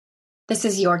This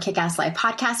is Your Kick-Ass Life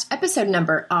podcast, episode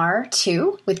number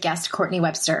R2 with guest Courtney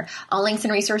Webster. All links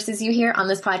and resources you hear on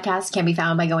this podcast can be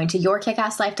found by going to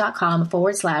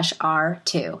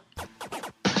yourkickasslife.com/R2.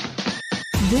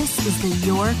 This is the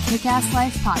Your Kick-Ass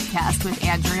Life podcast with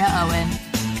Andrea Owen,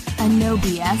 a no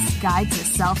BS guide to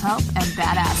self-help and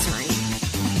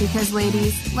badassery. Because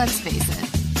ladies, let's face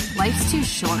it, life's too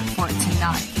short for it to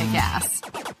not kick ass.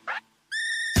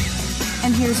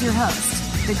 And here's your host,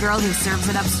 the girl who serves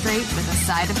it up straight with a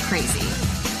side of crazy,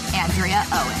 Andrea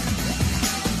Owen.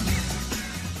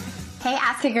 Hey,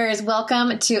 Ass Kickers,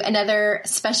 welcome to another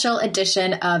special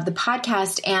edition of the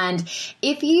podcast. And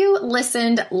if you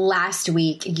listened last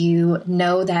week, you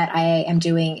know that I am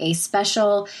doing a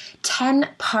special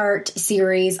 10-part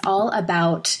series all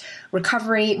about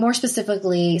recovery, more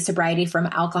specifically sobriety from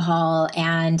alcohol.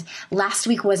 And last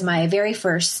week was my very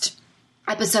first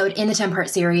episode in the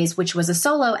 10-part series, which was a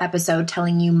solo episode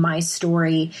telling you my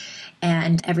story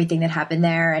and everything that happened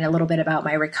there and a little bit about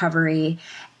my recovery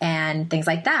and things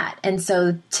like that. And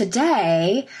so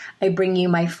today I bring you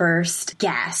my first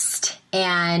guest.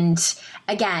 And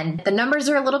again, the numbers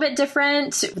are a little bit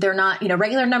different. They're not,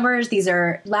 regular numbers. These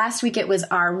are, last week it was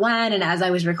R1. And as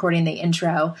I was recording the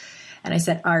intro, and I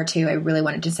said R2, I really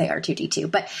wanted to say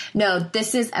R2D2, but no,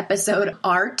 this is episode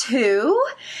R2.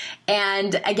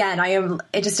 And again, I am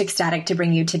just ecstatic to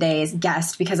bring you today's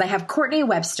guest because I have Courtney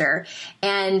Webster.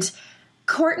 And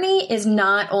Courtney is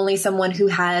not only someone who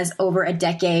has over a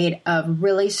decade of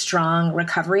really strong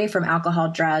recovery from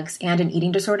alcohol, drugs, and an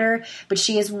eating disorder, but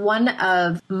she is one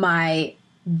of my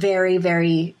very,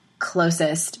 very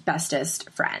closest, bestest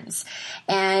friends.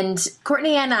 And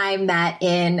Courtney and I met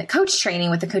in coach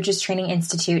training with the Coaches Training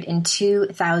Institute in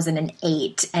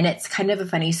 2008. And it's kind of a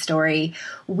funny story.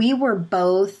 We were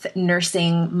both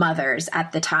nursing mothers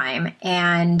at the time.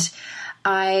 And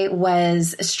I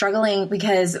was struggling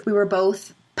because we were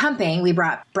both pumping. We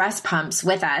brought breast pumps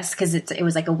with us because it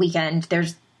was like a weekend.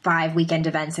 There's 5 weekend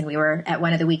events and we were at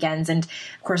one of the weekends. And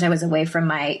of course I was away from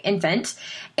my infant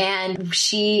and there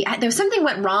was something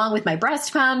went wrong with my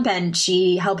breast pump and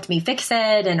she helped me fix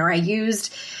it or I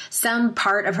used some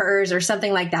part of hers or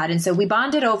something like that. And so we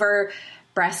bonded over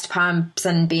breast pumps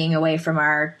and being away from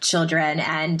our children.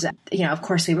 And, of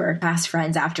course we were fast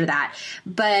friends after that.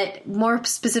 But more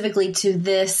specifically to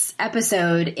this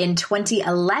episode in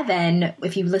 2011,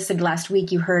 if you listened last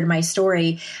week, you heard my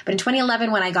story. But in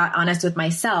 2011, when I got honest with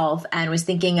myself and was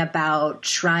thinking about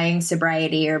trying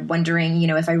sobriety or wondering,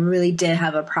 if I really did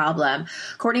have a problem,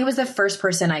 Courtney was the first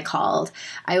person I called.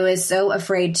 I was so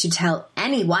afraid to tell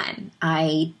anyone.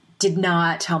 I did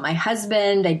not tell my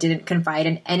husband. I didn't confide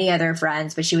in any other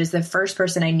friends, but she was the first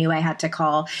person I knew I had to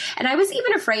call. And I was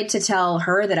even afraid to tell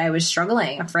her that I was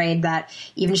struggling, afraid that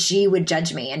even she would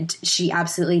judge me. And she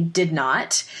absolutely did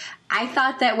not. I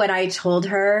thought that when I told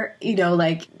her,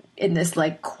 in this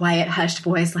quiet, hushed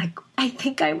voice, I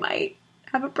think I might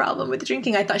have a problem with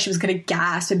drinking. I thought she was going to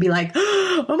gasp and be like,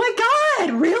 oh my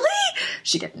God, really?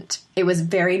 She didn't. It was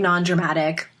very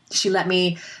non-dramatic. She let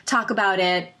me talk about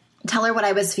it, tell her what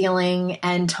I was feeling,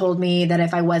 and told me that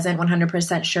if I wasn't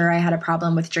 100% sure I had a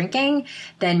problem with drinking,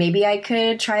 then maybe I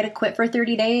could try to quit for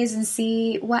 30 days and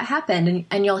see what happened.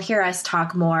 And you'll hear us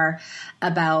talk more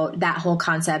about that whole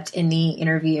concept in the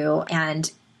interview.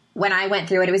 And when I went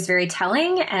through it, it was very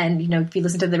telling. And, if you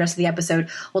listen to the rest of the episode,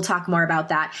 we'll talk more about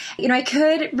that. I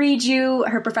could read you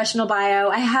her professional bio.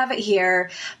 I have it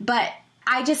here, but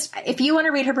if you want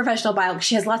to read her professional bio,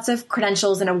 she has lots of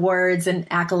credentials and awards and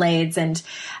accolades and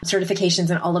certifications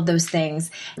and all of those things.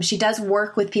 She does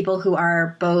work with people who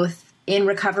are both in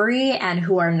recovery and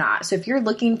who are not. So if you're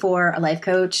looking for a life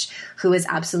coach who is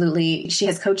she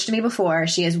has coached me before,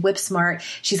 she is whip smart,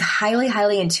 she's highly,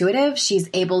 highly intuitive. She's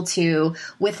able to,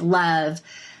 with love,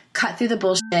 cut through the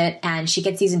bullshit, and she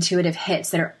gets these intuitive hits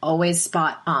that are always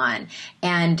spot on.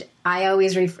 And I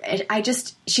always,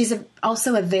 she's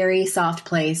also a very soft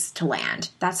place to land.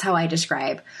 That's how I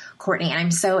describe Courtney. And I'm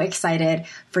so excited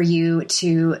for you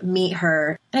to meet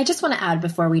her. And I just want to add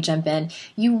before we jump in,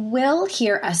 you will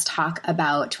hear us talk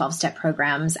about 12-step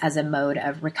programs as a mode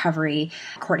of recovery.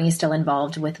 Courtney is still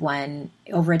involved with one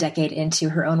over a decade into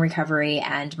her own recovery.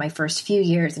 And my first few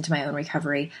years into my own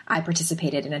recovery, I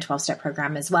participated in a 12-step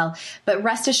program as well. But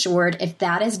rest assured, if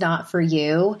that is not for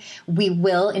you, we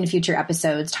will in future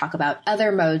episodes talk about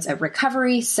other modes of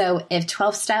recovery. So if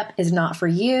 12-step is not for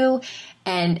you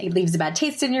and it leaves a bad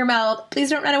taste in your mouth, please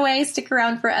don't run away. Stick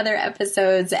around for other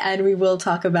episodes and we will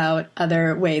talk about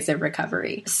other ways of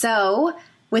recovery. So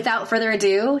without further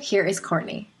ado, here is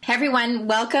Courtney. Hey everyone,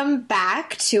 welcome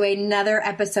back to another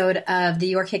episode of the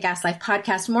Your Kick-Ass Life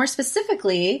podcast, more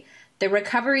specifically the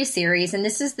recovery series. And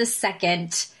this is the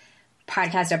second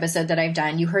podcast episode that I've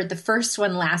done. You heard the first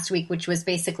one last week, which was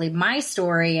basically my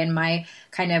story and my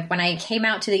kind of when I came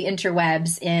out to the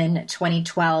interwebs in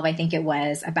 2012, I think it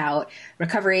was, about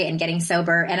recovery and getting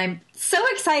sober. And I'm so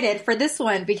excited for this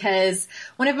one because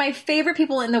one of my favorite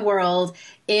people in the world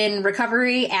in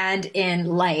recovery and in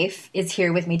life is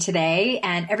here with me today.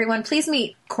 And everyone, please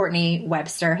meet Courtney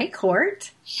Webster. Hey,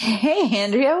 Court. Hey,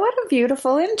 Andrea, what a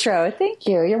beautiful intro. Thank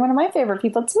you. You're one of my favorite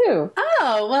people, too.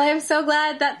 Oh, well, I'm so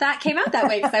glad that came out that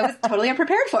way because I was totally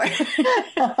unprepared for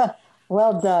it.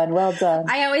 Well done. Well done.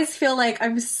 I always feel like I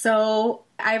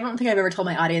don't think I've ever told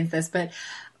my audience this, but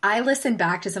I listen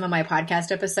back to some of my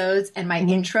podcast episodes and my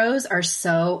intros are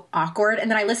so awkward. And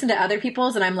then I listen to other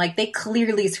people's and I'm like, they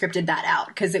clearly scripted that out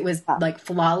because it was like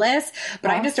flawless.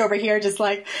 But I'm just over here just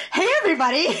like, hey,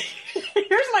 everybody,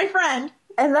 here's my friend.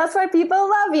 And that's why people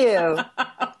love you.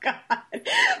 Oh, God.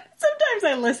 Sometimes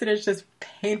I listen, it's just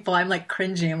painful. I'm like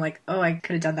cringing. I'm like, oh, I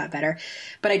could have done that better.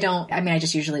 But I don't. I mean, I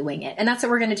just usually wing it. And that's what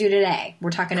we're going to do today.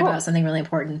 We're talking about something really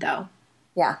important, though.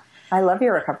 Yeah. I love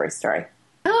your recovery story.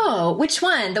 Oh, which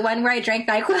one? The one where I drank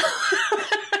NyQuil?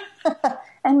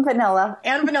 And vanilla.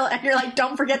 And vanilla. And you're like,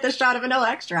 don't forget the shot of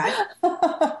vanilla extract.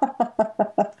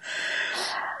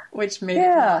 Which made it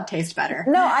not taste better.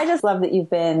 No, I just love that you've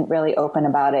been really open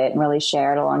about it and really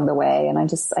shared along the way. And I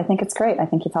think it's great. I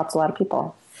think you've helped a lot of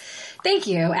people. Thank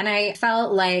you. And I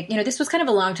felt like, this was kind of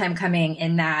a long time coming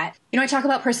in that, I talk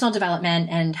about personal development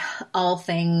and all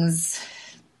things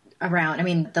around. I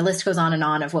mean, the list goes on and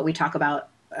on of what we talk about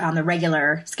on the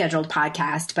regular scheduled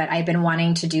podcast, but I've been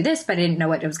wanting to do this, but I didn't know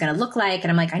what it was going to look like.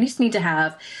 And I'm like, I just need to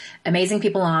have amazing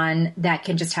people on that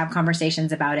can just have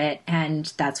conversations about it. And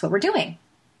that's what we're doing.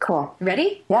 Cool.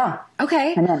 Ready? Yeah.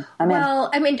 Okay. I'm in.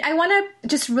 Well, I mean, I want to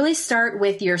just really start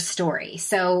with your story.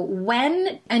 So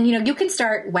you can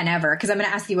start whenever, because I'm going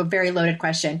to ask you a very loaded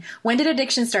question. When did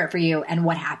addiction start for you and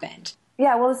what happened?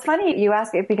 Yeah, well, it's funny you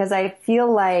ask it because I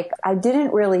feel like I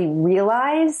didn't really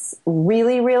realize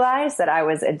that I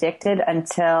was addicted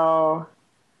until a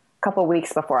couple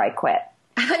weeks before I quit.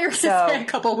 I thought you were going to say a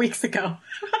couple weeks ago.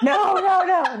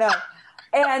 No.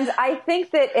 And I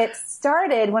think that it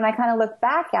started when I kind of look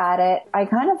back at it, I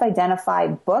kind of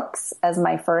identified books as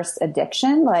my first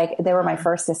addiction. Like they were my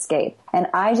first escape. And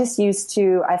I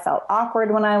felt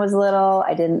awkward when I was little.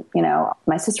 I didn't,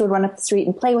 my sister would run up the street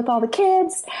and play with all the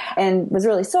kids and was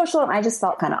really social. And I just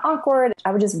felt kind of awkward.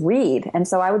 I would just read. And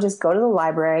so I would just go to the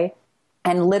library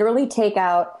and literally take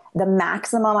out the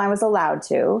maximum I was allowed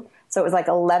to. So it was like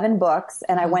 11 books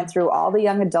and I went through all the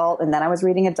young adult and then I was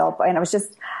reading adult and I would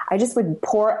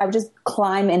just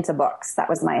climb into books. That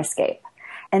was my escape.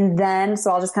 And then,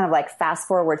 so I'll just kind of like fast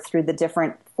forward through the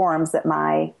different forms that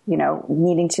my,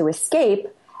 needing to escape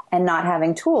and not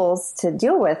having tools to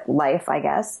deal with life, I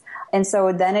guess. And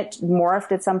so then it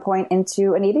morphed at some point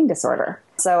into an eating disorder.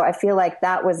 So I feel like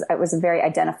it was very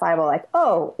identifiable, like,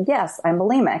 oh, yes, I'm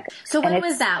bulimic. So when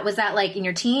was that? Was that like in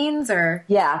your teens or?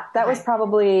 Yeah, that was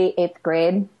probably 8th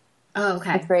grade. Oh,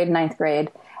 okay. 8th grade, 9th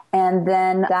grade. And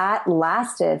then that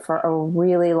lasted for a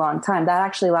really long time. That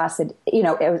actually lasted,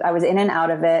 I was in and out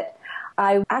of it.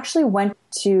 I actually went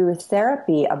to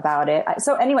therapy about it.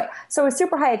 So anyway, so it was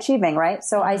super high achieving, right?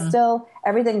 So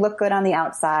everything looked good on the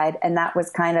outside. And that was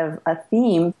kind of a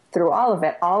theme through all of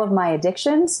it. All of my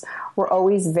addictions were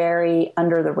always very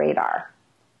under the radar.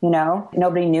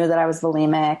 Nobody knew that I was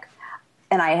bulimic.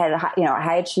 And I had,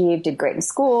 high achieved, did great in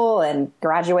school and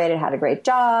graduated, had a great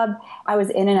job. I was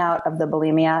in and out of the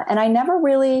bulimia. And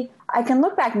I can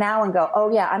look back now and go, oh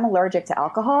yeah, I'm allergic to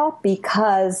alcohol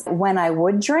because when I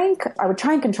would drink, I would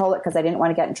try and control it because I didn't want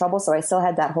to get in trouble. So I still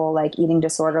had that whole like eating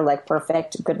disorder, like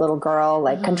perfect, good little girl,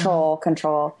 like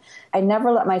control. I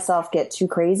never let myself get too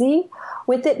crazy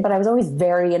with it, but I was always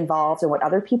very involved in what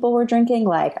other people were drinking.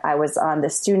 Like I was on the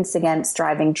Students Against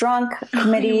Driving Drunk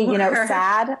committee,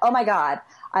 SAD. Oh my God.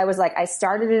 I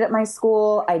started it at my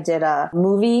school. I did a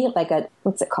movie,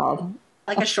 what's it called?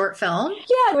 Like a short film?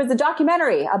 Yeah, it was a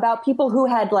documentary about people who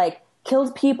had like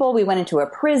killed people. We went into a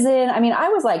prison. I mean, I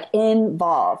was like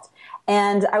involved.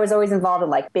 And I was always involved in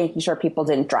like making sure people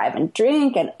didn't drive and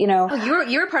drink and, Oh,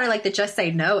 you were part of like the Just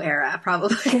Say No era,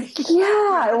 probably.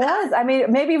 Yeah, it was. I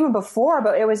mean, maybe even before,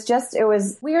 but it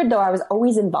was weird though. I was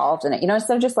always involved in it,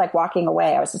 instead of just like walking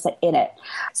away, I was just like in it.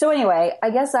 So anyway, I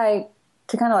guess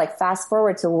to kind of like fast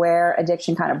forward to where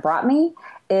addiction kind of brought me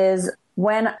is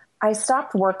when I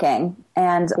stopped working,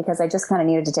 and because I just kind of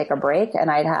needed to take a break,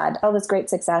 and I'd had all this great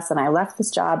success, and I left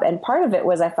this job. And part of it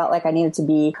was I felt like I needed to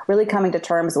be really coming to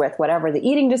terms with whatever the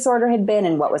eating disorder had been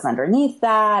and what was underneath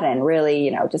that, and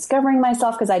really, discovering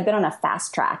myself, because I'd been on a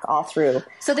fast track all through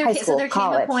high school,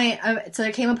 college. So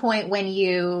there came a point when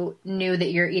you knew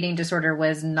that your eating disorder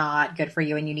was not good for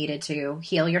you and you needed to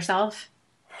heal yourself?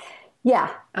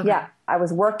 Yeah. Okay. Yeah. I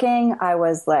was working. I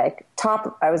was I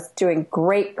was doing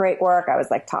great work. I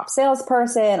was top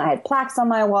salesperson. I had plaques on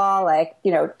my wall,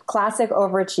 classic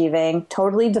overachieving,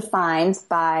 totally defined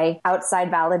by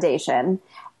outside validation.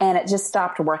 And it just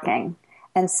stopped working.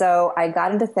 And so I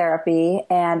got into therapy,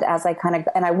 and as I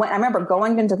remember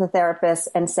going into the therapist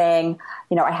and saying,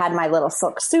 I had my little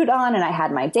silk suit on and I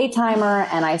had my day timer,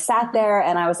 and I sat there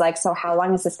and I was like, so how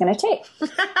long is this going to take?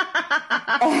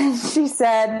 And she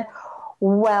said,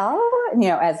 well,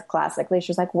 as classically,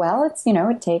 she's like, well, it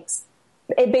takes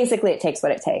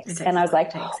what it takes. And I was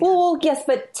like, well, yes,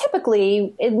 but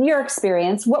typically in your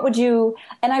experience, what would you,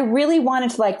 and I really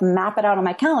wanted to map it out on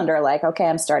my calendar. Okay,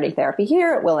 I'm starting therapy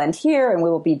here. It will end here and we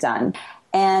will be done.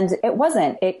 And it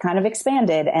wasn't, it kind of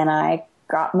expanded, and I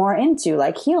got more into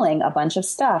healing a bunch of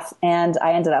stuff. And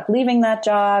I ended up leaving that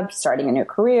job, starting a new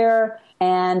career.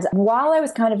 And while I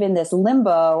was kind of in this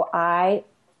limbo, I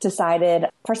decided,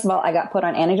 first of all, I got put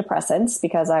on antidepressants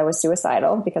because I was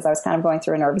suicidal, because I was kind of going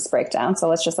through a nervous breakdown. So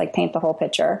let's just paint the whole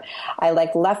picture. I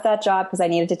left that job because I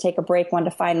needed to take a break, one,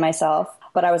 to find myself.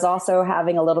 But I was also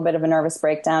having a little bit of a nervous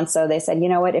breakdown. So they said, you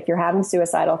know what, if you're having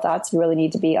suicidal thoughts, you really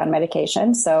need to be on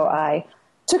medication. So I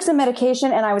took some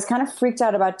medication, and I was kind of freaked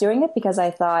out about doing it because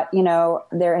I thought,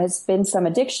 there has been some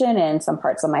addiction in some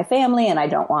parts of my family, and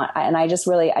I just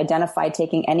really identified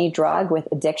taking any drug with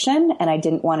addiction, and I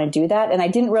didn't want to do that. And I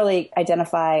didn't really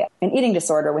identify an eating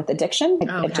disorder with addiction.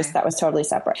 That was totally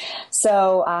separate.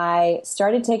 So I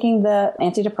started taking the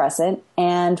antidepressant,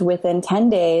 and within 10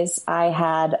 days, I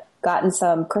had gotten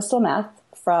some crystal meth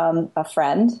from a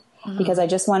friend. Mm-hmm. Because I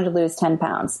just wanted to lose 10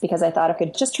 pounds, because I thought I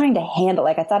could just trying to handle,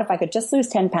 I thought if I could just lose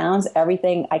 10 pounds,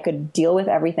 I could deal with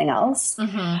everything else.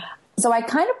 Mm-hmm. So I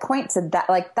kind of point to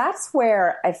that, that's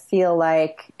where I feel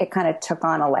like it kind of took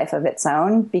on a life of its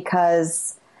own,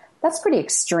 because that's pretty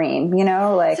extreme,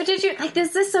 So did you,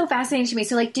 this is so fascinating to me.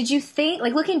 So did you think,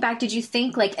 looking back, did you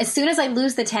think as soon as I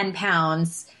lose the 10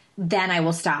 pounds, then I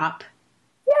will stop?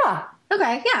 Yeah.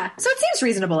 Okay, yeah. So it seems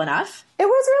reasonable enough. It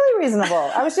was really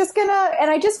reasonable. I was just and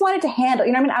I just wanted to handle,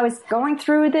 I was going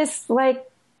through this,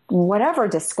 whatever,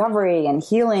 discovery and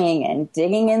healing and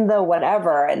digging in the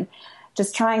whatever and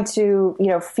just trying to,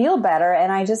 feel better.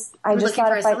 And I just looking thought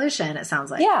for a solution, it sounds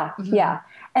like. Yeah, mm-hmm. Yeah.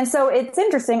 And so it's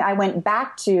interesting. I went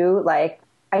back to,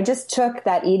 I just took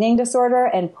that eating disorder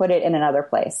and put it in another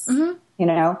place. Mm-hmm.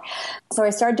 So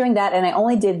I started doing that, and I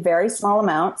only did very small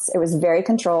amounts. It was very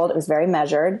controlled. It was very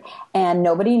measured, and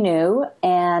nobody knew.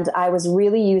 And I was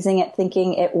really using it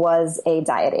thinking it was a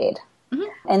diet aid.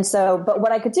 Mm-hmm. And so, but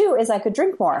what I could do is I could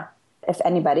drink more. If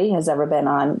anybody has ever been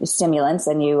on stimulants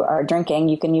and you are drinking,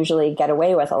 you can usually get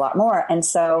away with a lot more. And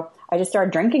so I just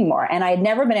started drinking more, and I had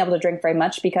never been able to drink very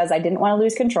much because I didn't want to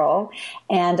lose control.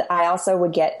 And I also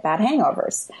would get bad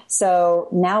hangovers. So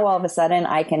now all of a sudden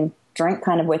I can drink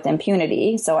kind of with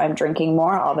impunity. So I'm drinking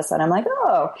more. All of a sudden I'm like,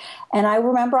 oh, and I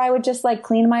remember I would just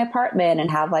clean my apartment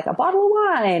and have a bottle of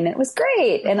wine. It was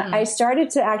great. And I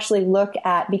started to actually look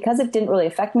at, because it didn't really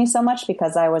affect me so much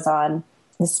because I was on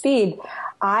the speed,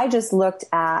 I just looked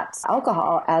at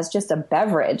alcohol as just a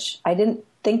beverage. I didn't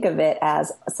think of it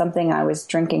as something I was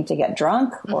drinking to get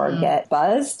drunk or get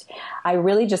buzzed. I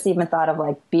really just even thought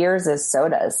of beers as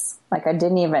sodas. I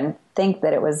didn't even think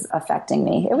that it was affecting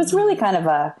me. It was really kind of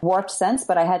a warped sense,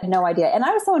 but I had no idea. And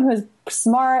I was someone who was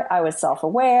smart. I was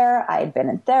self-aware. I had been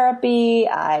in therapy.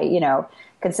 I,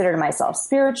 considered myself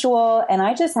spiritual. And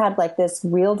I just had this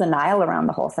real denial around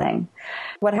the whole thing.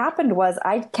 What happened was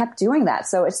I kept doing that.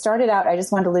 So it started out, I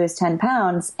just wanted to lose 10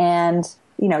 pounds. And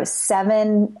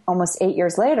 7, almost 8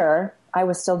 years later, I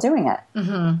was still doing it.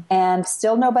 Mm-hmm. And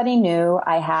still nobody knew.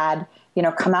 I had,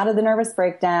 come out of the nervous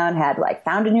breakdown, had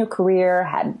found a new career,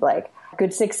 had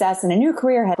good success in a new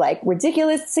career, had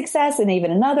ridiculous success in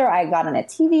even another. I got on a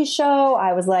TV show.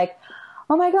 I was like,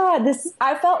 oh my God,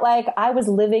 I felt like I was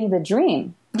living the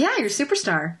dream. Yeah, you're a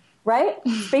superstar. Right?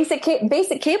 Basic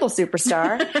cable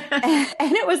superstar.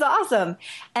 and it was awesome.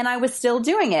 And I was still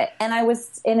doing it. And I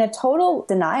was in a total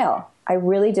denial. I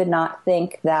really did not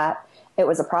think that it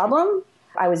was a problem.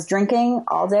 I was drinking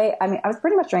all day. I was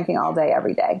pretty much drinking all day,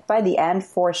 every day. By the end,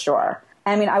 for sure.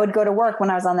 I mean, I would go to work when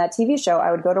I was on that TV show.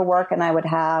 I would go to work and I would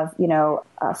have,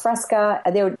 Fresca.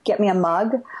 They would get me a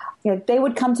mug. They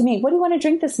would come to me, what do you want to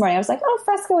drink this morning? I was like, oh,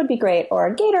 Fresca would be great,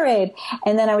 or Gatorade.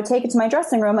 And then I would take it to my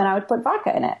dressing room and I would put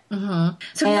vodka in it. Mm-hmm.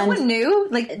 So no one knew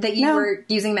that you were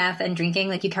using meth and drinking?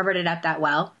 Like, you covered it up that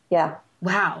well? Yeah.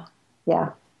 Wow.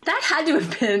 Yeah. That had to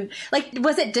have been,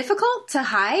 was it difficult to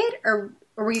hide, or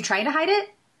were you trying to hide it?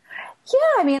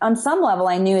 Yeah. I mean, on some level,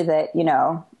 I knew that,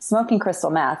 smoking crystal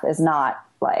meth is not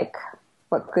like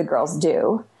what good girls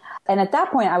do. And at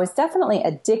that point, I was definitely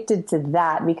addicted to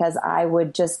that because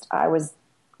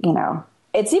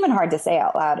it's even hard to say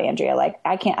out loud, Andrea.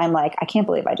 I can't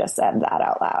believe I just said that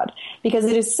out loud because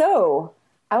it is so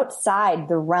outside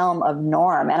the realm of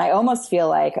norm. And I almost feel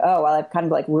like, oh, well, I've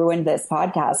kind of ruined this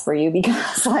podcast for you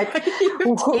because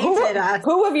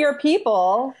who of your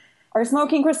people are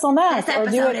smoking crystal meth? This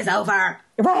episode is over.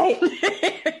 Right.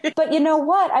 But you know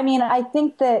what? I mean, I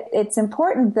think that it's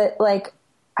important that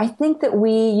I think that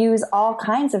we use all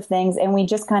kinds of things and we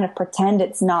just kind of pretend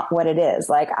it's not what it is.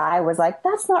 I was like,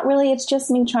 that's not really, it's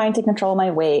just me trying to control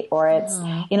my weight, or it's,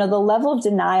 the level of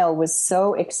denial was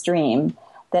so extreme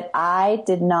that I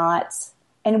did not.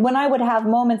 And when I would have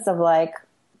moments of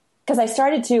because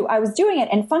I was doing it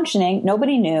and functioning,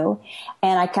 nobody knew,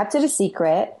 and I kept it a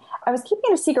secret. I was keeping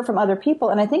it a secret from other people,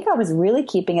 and I think I was really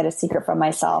keeping it a secret from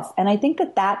myself. And I think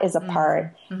that is a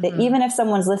part that even if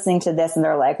someone's listening to this and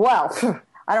they're like, well,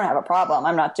 I don't have a problem,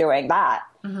 I'm not doing that.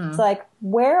 It's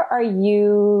where are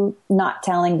you not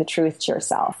telling the truth to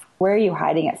yourself? Where are you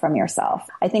hiding it from yourself?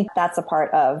 I think that's a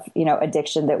part of,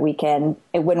 addiction that we can,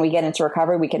 when we get into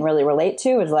recovery, we can really relate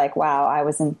to is wow, I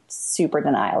was in super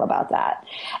denial about that.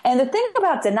 And the thing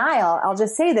about denial, I'll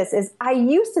just say this, is I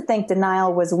used to think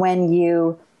denial was when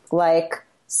you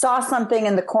saw something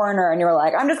in the corner and you were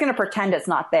like, I'm just going to pretend it's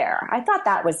not there. I thought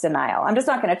that was denial. I'm just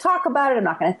not going to talk about it. I'm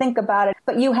not going to think about it.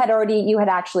 But you had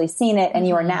actually seen it and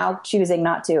you are now choosing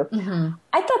not to.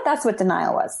 I thought that's what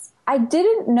denial was. I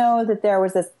didn't know that there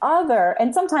was this other,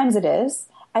 and sometimes it is,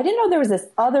 I didn't know there was this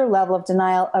other level of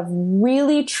denial of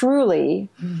really, truly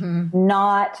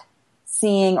not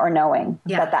seeing or knowing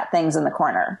that thing's in the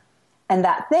corner. And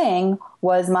that thing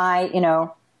was my,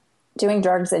 doing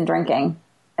drugs and drinking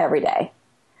every day.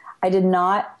 I did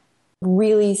not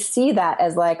really see that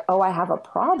as oh, I have a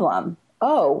problem.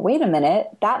 Oh, wait a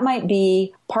minute. That might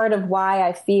be part of why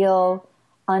I feel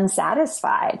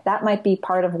unsatisfied. That might be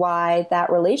part of why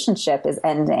that relationship is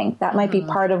ending. That might be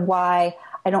part of why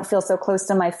I don't feel so close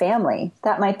to my family.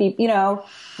 That might be,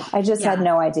 I just had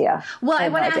no idea. Well, I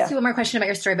want to ask you one more question about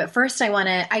your story, but first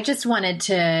I just wanted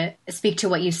to speak to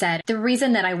what you said. The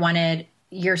reason that I wanted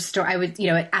your story, I would,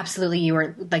 absolutely, you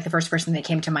were the first person that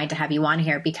came to mind to have you on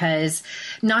here, because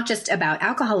not just about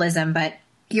alcoholism, but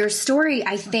your story,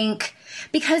 I think,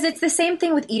 because it's the same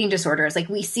thing with eating disorders. What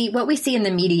we see in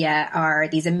the media are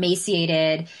these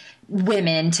emaciated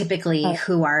women, typically,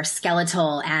 who are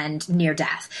skeletal and near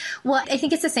death. Well, I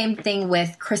think it's the same thing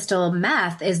with crystal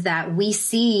meth, is that we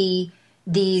see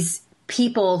these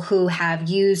people who have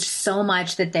used so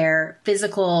much that their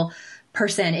physical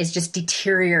person is just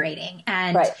deteriorating.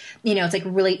 And, it's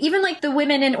really, even the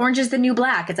women in Orange is the New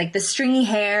Black, it's the stringy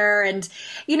hair and,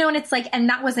 and it's and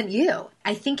that wasn't you.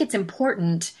 I think it's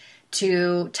important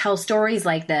to tell stories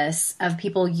like this of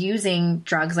people using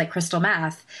drugs like crystal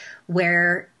meth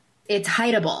where it's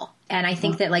hideable. And I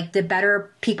think that the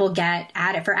better people get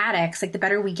at it, for addicts, the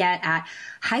better we get at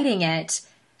hiding it,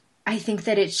 I think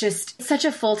that it's just such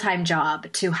a full-time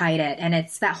job to hide it. And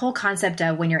it's that whole concept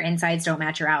of when your insides don't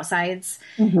match your outsides.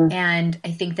 And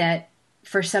I think that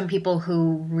for some people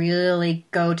who really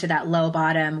go to that low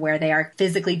bottom where they are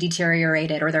physically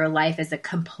deteriorated or their life is a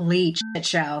complete shit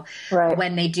show,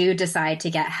 when they do decide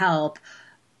to get help,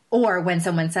 or when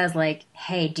someone says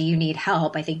hey, do you need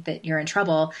help? I think that you're in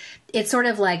trouble. It's sort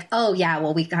of oh yeah,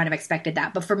 well, we kind of expected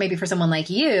that. But for someone like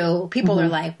you, people are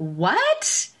like,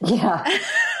 what? Yeah.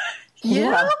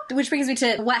 Yeah. Which brings me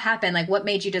to what happened. What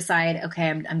made you decide, okay,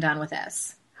 I'm done with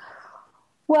this?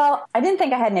 Well, I didn't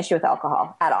think I had an issue with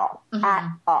alcohol at all.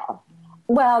 At all.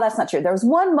 Well, that's not true. There was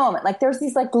one moment, there's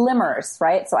these glimmers,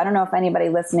 right? So I don't know if anybody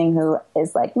listening who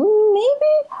is maybe,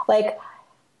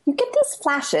 you get these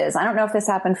flashes. I don't know if this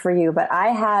happened for you, but I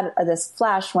had this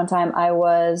flash one time. I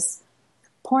was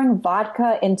pouring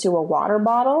vodka into a water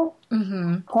bottle,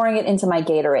 pouring it into my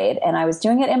Gatorade. And I was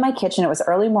doing it in my kitchen. It was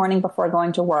early morning before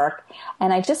going to work.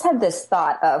 And I just had this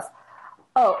thought of,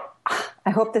 oh, I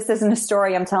hope this isn't a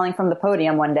story I'm telling from the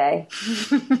podium one day.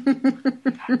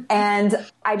 And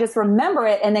I just remember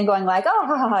it and then going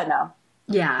oh, no.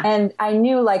 Yeah. And I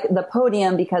knew like the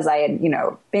podium because I had,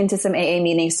 been to some AA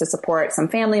meetings to support some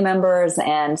family members.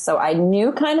 And so I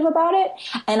knew kind of about it.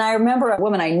 And I remember a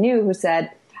woman I knew who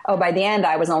said, oh, by the end,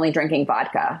 I was only drinking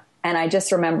vodka. And I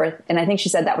just remember, and I think she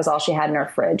said that was all she had in her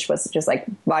fridge was just like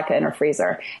vodka in her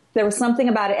freezer. There was something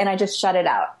about it and I just shut it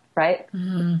out. Right.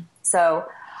 Mm-hmm. So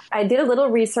I did a little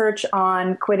research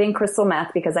on quitting crystal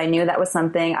meth because I knew that was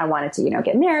something I wanted to,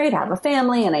 get married, have a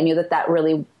family. And I knew that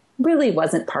really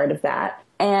wasn't part of that.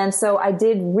 And so I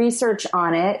did research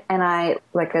on it and I,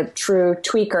 like a true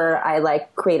tweaker, I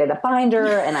like created a binder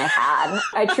and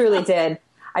I truly did.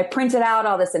 I printed out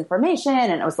all this information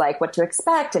and it was like what to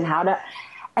expect and how to,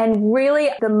 and really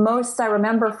the most I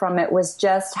remember from it was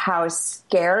just how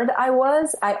scared I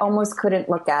was. I almost couldn't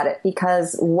look at it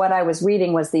because what I was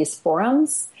reading was these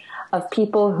forums of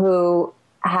people who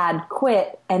had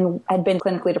quit and had been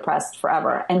clinically depressed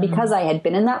forever. And because I had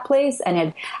been in that place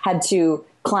and had to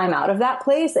climb out of that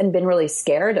place and been really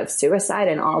scared of suicide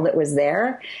and all that was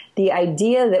there, the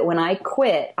idea that when I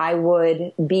quit, I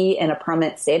would be in a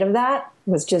permanent state of that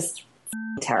was just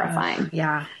terrifying.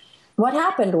 Yeah. What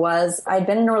happened was I'd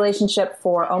been in a relationship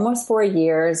for almost 4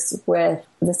 years with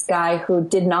this guy who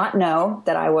did not know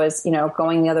that I was,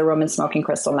 going in the other room and smoking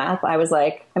crystal meth. I was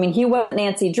like, he wasn't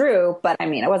Nancy Drew, but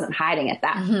I wasn't hiding at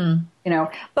that,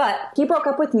 but he broke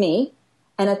up with me.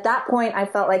 And at that point, I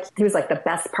felt like he was like the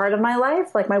best part of my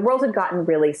life. Like my world had gotten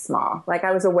really small. Like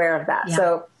I was aware of that. Yeah.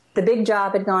 So the big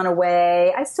job had gone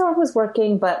away. I still was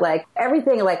working, but like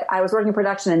everything, like I was working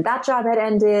production and that job had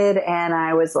ended and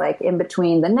I was like in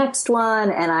between the next one.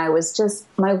 And I was just,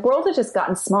 my world had just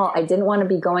gotten small. I didn't want to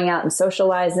be going out and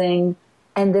socializing.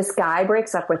 And this guy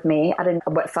breaks up with me out of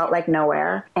what felt like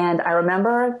nowhere. And I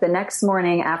remember the next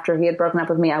morning after he had broken up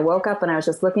with me, I woke up and I was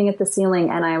just looking at the ceiling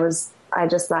and I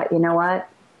just thought, you know what?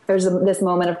 There's this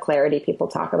moment of clarity people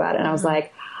talk about. And I was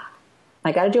like,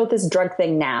 I got to deal with this drug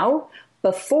thing now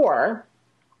before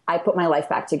I put my life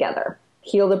back together,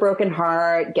 heal the broken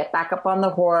heart, get back up on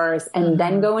the horse, and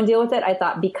then go and deal with it. I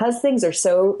thought because things are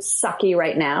so sucky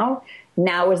right now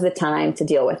is the time to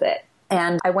deal with it.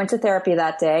 And I went to therapy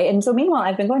that day. And so meanwhile,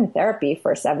 I've been going to therapy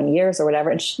for 7 years or whatever.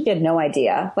 And she had no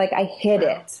idea. Like I hid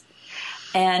it.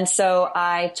 And so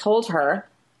I told her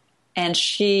and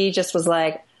she just was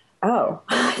like, oh,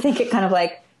 I think it kind of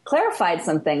like clarified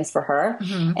some things for her.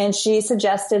 Mm-hmm. And she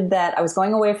suggested that I was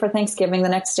going away for Thanksgiving the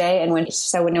next day. And she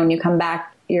said, when you come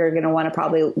back, you're going to want to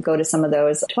probably go to some of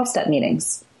those 12-step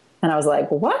meetings. And I was like,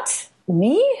 what?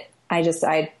 Me?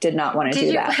 I did not want to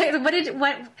do that.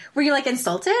 What were you like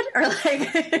insulted or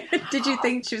like, did you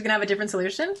think she was going to have a different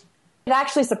solution? It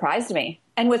actually surprised me.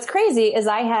 And what's crazy is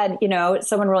I had,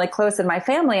 someone really close in my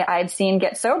family I'd seen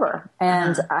get sober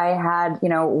and I had,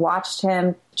 watched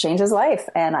him change his life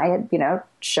and I had,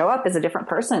 show up as a different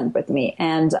person with me.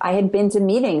 And I had been to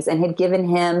meetings and had given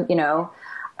him,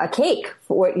 a cake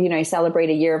for, celebrate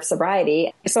a year of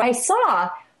sobriety. So I saw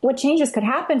what changes could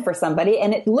happen for somebody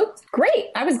and it looked great.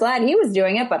 I was glad he was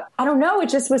doing it, but I don't know. It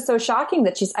just was so shocking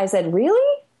that I said,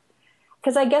 really?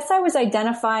 Because I guess I was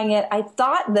identifying it. I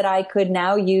thought that I could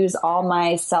now use all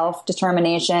my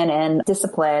self-determination and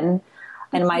discipline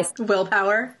and my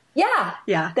willpower. Yeah.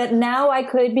 Yeah. That now I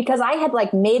could, because I had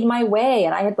like made my way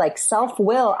and I had like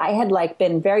self-will. I had like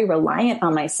been very reliant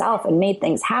on myself and made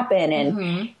things happen.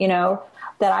 And,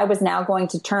 that I was now going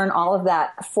to turn all of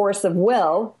that force of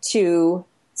will to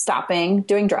stopping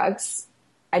doing drugs.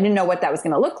 I didn't know what that was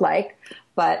going to look like.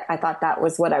 But I thought that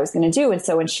was what I was going to do. And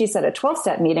so when she said a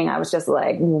 12-step meeting, I was just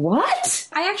like, what?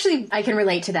 I can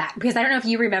relate to that because I don't know if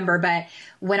you remember, but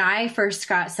when I first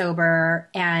got sober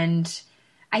and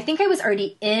I think I was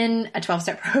already in a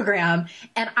 12-step program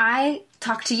and I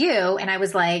talked to you and I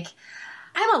was like,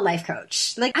 I'm a life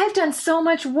coach. Like I've done so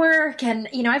much work and,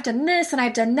 I've done this and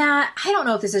I've done that. I don't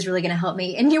know if this is really going to help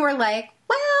me. And you were like,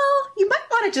 well, you might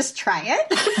want to just try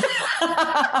it.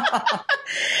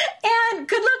 And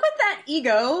good luck with that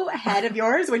ego head of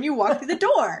yours when you walk through the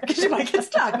door because you might get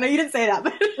stuck. No, you didn't say that.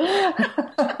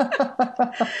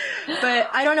 But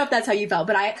I don't know if that's how you felt,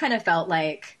 but I kind of felt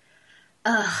like,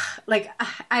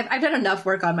 I've done enough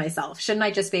work on myself. Shouldn't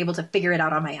I just be able to figure it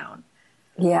out on my own?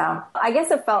 Yeah. I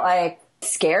guess it felt like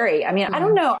scary. I mean, I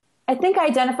don't know. I think I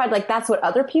identified like that's what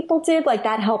other people did. Like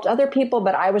that helped other people,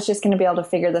 but I was just going to be able to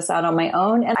figure this out on my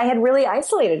own. And I had really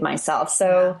isolated myself.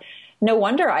 So no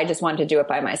wonder I just wanted to do it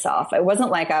by myself. It wasn't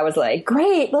like I was like,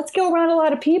 great, let's go around a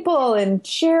lot of people and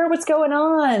share what's going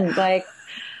on. Like,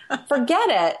 forget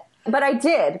it. But I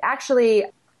did. Actually,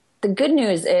 The good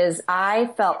news is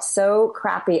I felt so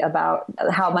crappy about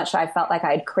how much I felt like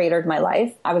I had cratered my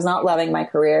life. I was not loving my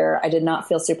career. I did not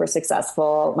feel super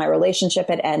successful. My relationship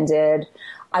had ended.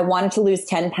 I wanted to lose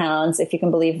 10 pounds, if you can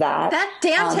believe that. That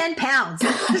damn 10 pounds.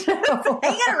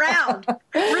 Hanging around.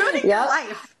 Ruining your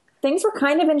life. Things were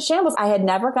kind of in shambles. I had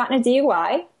never gotten a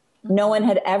DUI. No one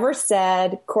had ever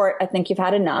said, Court, I think you've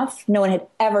had enough. No one had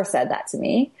ever said that to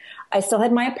me. I still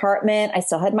had my apartment. I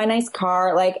still had my nice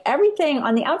car. Like everything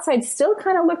on the outside still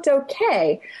kind of looked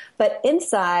okay. But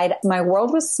inside, my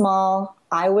world was small.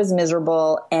 I was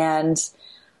miserable. And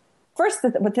first,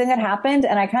 the thing that happened,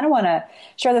 and I kind of want to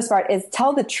share this part, is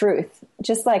tell the truth.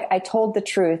 Just like I told the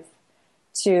truth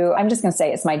to, I'm just going to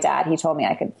say it's my dad. He told me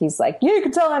I could, he's like, yeah, you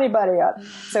can tell anybody.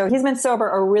 So he's been sober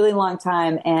a really long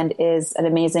time and is an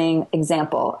amazing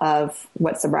example of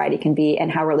what sobriety can be and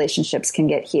how relationships can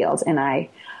get healed. And I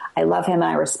love him and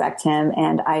I respect him.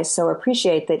 And I so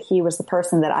appreciate that he was the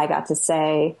person that I got to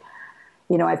say,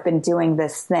 you know, I've been doing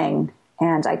this thing.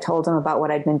 And I told him about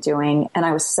what I'd been doing. And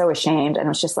I was so ashamed. And it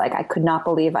was just like, I could not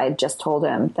believe I had just told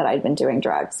him that I'd been doing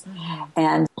drugs. Mm-hmm.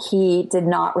 And he did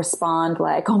not respond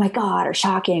like, oh my God, or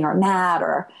shocking or mad.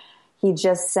 Or he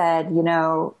just said, you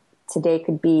know, today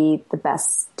could be the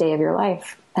best day of your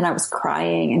life. And I was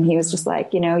crying. And he was just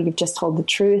like, you know, you've just told the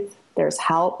truth. There's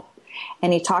help.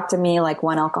 And he talked to me like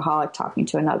one alcoholic talking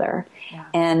to another. Yeah.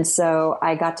 And so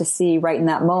I got to see right in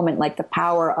that moment, like the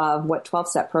power of what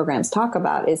 12-step programs talk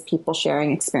about is people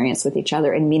sharing experience with each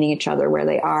other and meeting each other where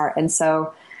they are. And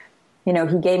so, you know,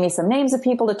 he gave me some names of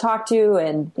people to talk to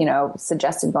and, you know,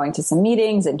 suggested going to some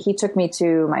meetings. And he took me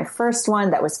to my first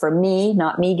one that was for me,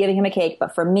 not me giving him a cake,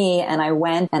 but for me. And I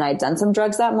went and I'd done some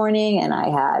drugs that morning and I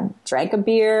had drank a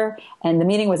beer and the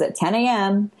meeting was at 10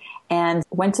 a.m. And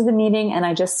went to the meeting and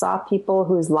I just saw people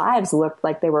whose lives looked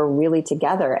like they were really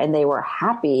together and they were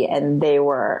happy and there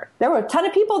were a ton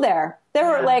of people there. There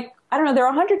were like, I don't know, there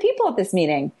were 100 people at this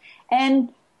meeting.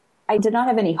 And I did not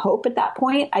have any hope at that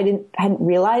point. I hadn't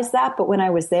realized that. But when I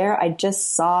was there, I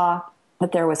just saw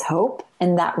that there was hope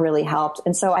and that really helped.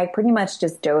 And so I pretty much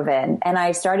just dove in and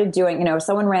I started doing, you know,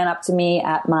 someone ran up to me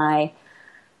at my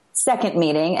second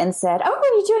meeting and said, oh,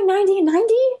 are you doing 90 and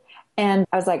 90? And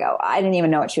I was like, oh, I didn't even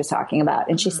know what she was talking about.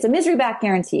 And she said, the misery back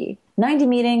guarantee, 90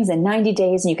 meetings in 90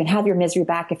 days, and you can have your misery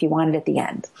back if you want it at the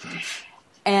end.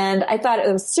 And I thought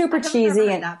it was super cheesy.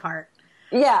 And that part.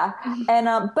 Yeah.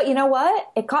 And, but you know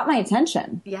what? It caught my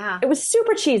attention. Yeah. It was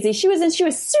super cheesy. She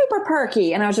was super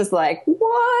perky. And I was just like,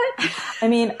 what? I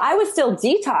mean, I was still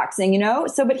detoxing, you know?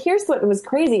 So, but here's what was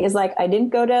crazy is like, I didn't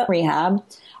go to rehab.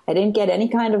 I didn't get any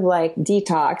kind of like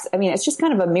detox. I mean, it's just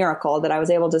kind of a miracle that I was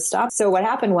able to stop. So what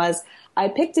happened was I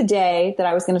picked a day that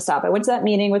I was going to stop. I went to that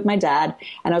meeting with my dad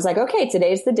and I was like, okay,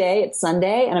 today's the day. It's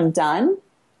Sunday and I'm done.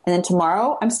 And then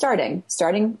tomorrow I'm starting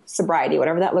sobriety,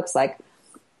 whatever that looks like.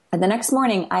 And the next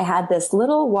morning I had this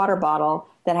little water bottle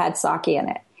that had sake in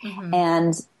it. Mm-hmm.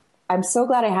 And I'm so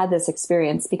glad I had this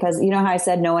experience because you know how I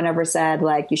said no one ever said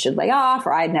like you should lay off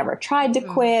or I'd never tried to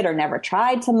quit or never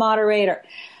tried to moderate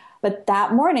but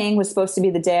that morning was supposed to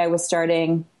be the day I was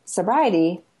starting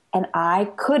sobriety, and I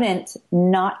couldn't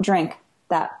not drink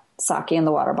that sake in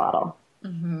the water bottle.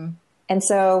 Mm-hmm. And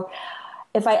so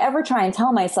if I ever try and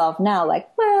tell myself now, like,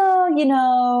 well, you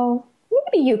know,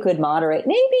 maybe you could moderate,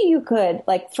 maybe you could.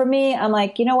 Like for me, I'm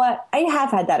like, you know what? I have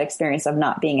had that experience of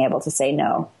not being able to say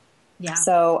no. Yeah.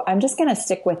 So I'm just going to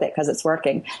stick with it because it's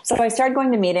working. So I started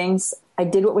going to meetings. I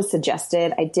did what was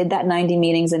suggested. I did that 90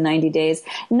 meetings in 90 days,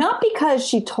 not because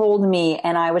she told me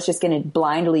and I was just going to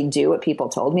blindly do what people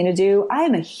told me to do. I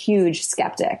am a huge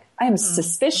skeptic. I am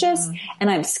suspicious and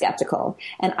I'm skeptical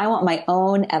and I want my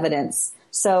own evidence.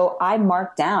 So I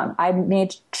marked down. I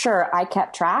made sure I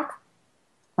kept track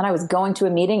and I was going to a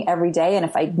meeting every day. And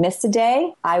if I missed a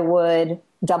day, I would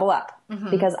double up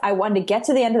because I wanted to get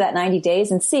to the end of that 90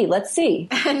 days and let's see,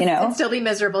 you know, and still be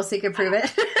miserable so you could prove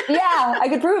it. Yeah, I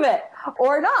could prove it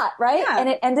or not. Right. Yeah. And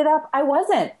it ended up, I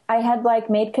wasn't, I had like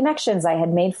made connections. I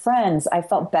had made friends. I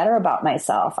felt better about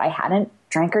myself. I hadn't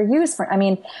drank or used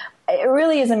it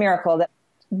really is a miracle that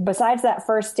besides that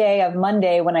first day of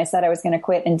Monday, when I said I was going to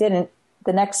quit and didn't,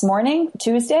 the next morning,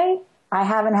 Tuesday, I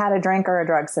haven't had a drink or a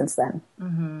drug since then.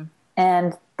 Mm-hmm.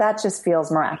 And that just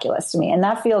feels miraculous to me. And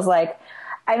that feels like,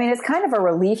 it's kind of a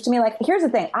relief to me. Like, here's the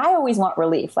thing. I always want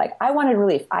relief. Like, I wanted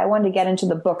relief. I wanted to get into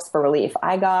the books for relief.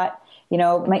 I got,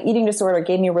 my eating disorder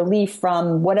gave me relief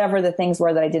from whatever the things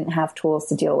were that I didn't have tools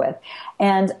to deal with.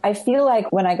 And I feel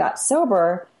like when I got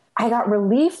sober, I got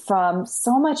relief from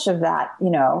so much of that,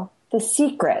 the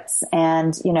secrets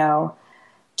and,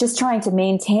 just trying to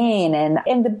maintain.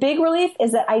 And the big relief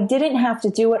is that I didn't have to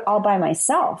do it all by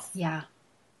myself. Yeah.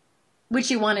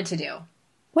 Which you wanted to do.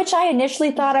 which I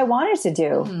initially thought I wanted to do.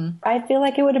 Mm-hmm. I feel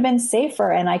like it would have been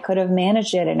safer and I could have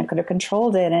managed it and I could have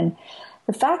controlled it. And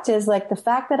the fact is, like, the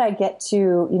fact that I get to,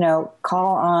 you know,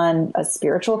 call on a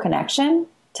spiritual connection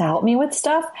to help me with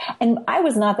stuff. And I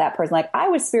was not that person. Like, I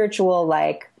was spiritual,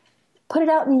 like, put it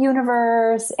out in the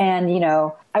universe. And, you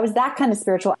know, I was that kind of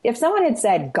spiritual. If someone had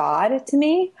said God to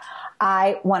me,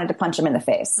 I wanted to punch them in the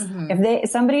face. Mm-hmm. If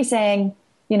somebody's saying,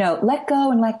 you know, let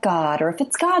go and let God, or if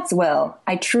it's God's will,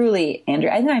 I truly,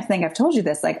 Andrea, I think I've told you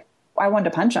this, like, I wanted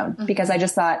to punch them because I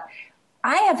just thought,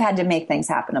 I have had to make things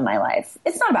happen in my life.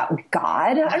 It's not about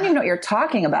God. I don't even know what you're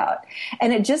talking about.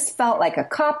 And it just felt like a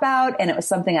cop out. And it was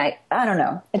something I don't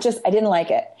know. I didn't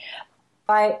like it.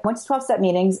 I went to 12-step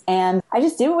meetings and I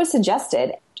just did what was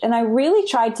suggested. And I really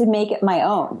tried to make it my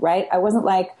own, right? I wasn't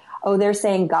like, oh, they're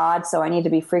saying God, so I need to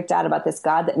be freaked out about this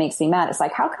God that makes me mad. It's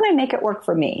like, how can I make it work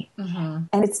for me? Mm-hmm.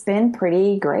 And it's been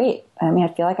pretty great. I mean,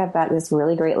 I feel like I've got this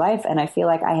really great life and I feel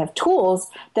like I have tools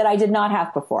that I did not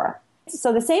have before.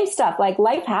 So the same stuff, like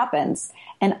life happens,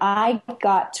 and I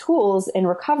got tools in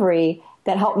recovery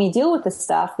that helped me deal with the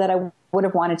stuff that I would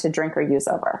have wanted to drink or use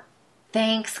over.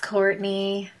 Thanks,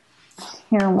 Courtney.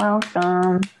 You're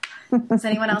welcome. Does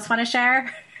anyone else want to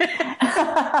share? No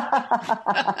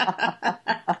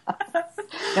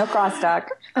crosstalk.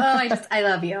 I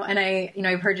love you. And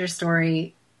I've heard your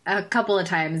story a couple of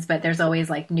times, but there's always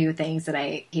like new things that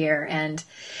I hear and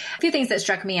a few things that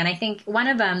struck me. And I think one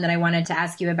of them that I wanted to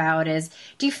ask you about is,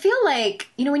 do you feel like,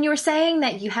 you know, when you were saying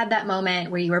that you had that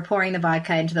moment where you were pouring the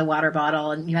vodka into the water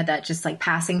bottle and you had that just like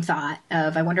passing thought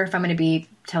of, I wonder if I'm going to be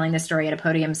telling this story at a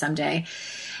podium someday.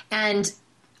 And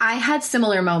I had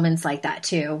similar moments like that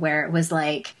too, where it was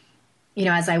like, you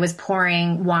know, as I was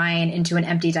pouring wine into an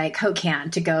empty Diet Coke can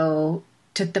to go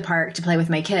to the park to play with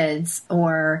my kids,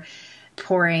 or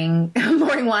pouring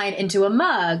wine into a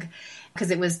mug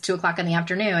because it was 2:00 in the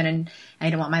afternoon and I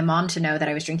didn't want my mom to know that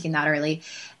I was drinking that early,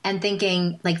 and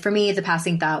thinking, like, for me, the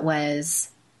passing thought was,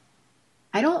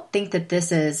 I don't think that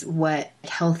this is what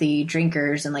healthy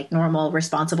drinkers and like normal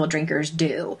responsible drinkers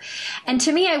do. And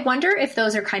to me, I wonder if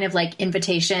those are kind of like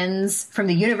invitations from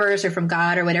the universe or from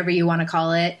God or whatever you want to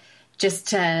call it, just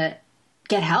to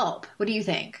get help. What do you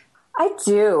think? I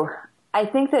do. I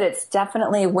think that it's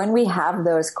definitely when we have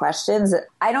those questions,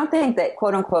 I don't think that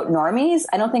quote unquote normies,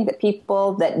 I don't think that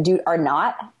people that are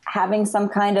not having some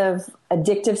kind of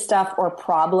addictive stuff or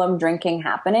problem drinking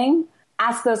happening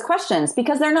ask those questions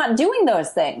because they're not doing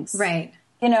those things. Right.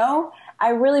 You know,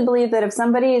 I really believe that if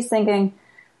somebody is thinking,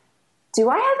 do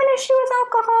I have an issue with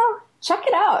alcohol? Check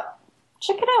it out.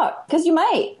 Check it out. Because you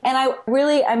might. And I don't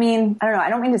know. I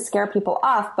don't mean to scare people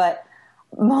off, but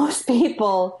most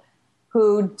people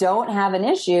who don't have an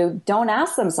issue don't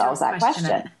ask themselves that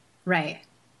question. Right.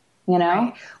 You know?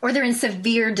 Right. Or they're in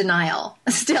severe denial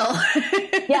still.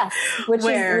 Yes. Which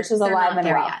is alive and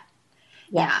well.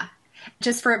 Yeah.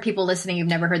 Just for people listening who've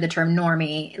never heard the term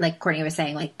normie, like Courtney was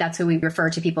saying, like that's who we refer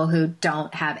to, people who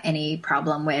don't have any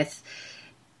problem with,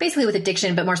 basically with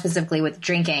addiction, but more specifically with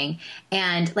drinking.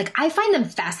 And like, I find them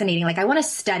fascinating. Like I want to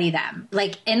study them,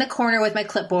 like in the corner with my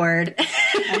clipboard.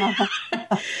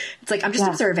 It's like, I'm just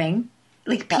observing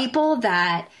like people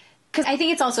that, because I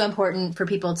think it's also important for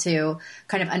people to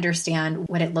kind of understand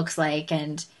what it looks like.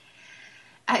 And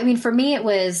I mean, for me, it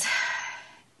was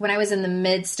when I was in the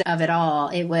midst of it all,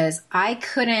 it was, I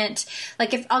couldn't,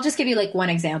 like, if I'll just give you like one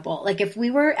example, like if we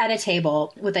were at a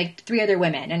table with like 3 other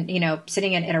women and, you know,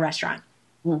 sitting in a restaurant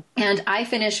and I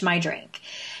finish my drink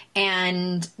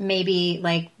and maybe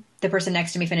like the person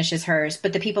next to me finishes hers,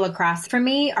 but the people across from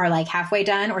me are like halfway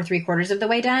done or 3/4 of the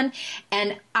way done.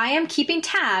 And I am keeping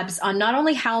tabs on not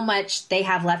only how much they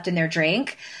have left in their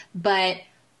drink, but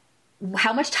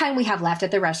how much time we have left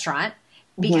at the restaurant.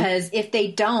 Because if they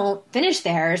don't finish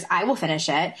theirs, I will finish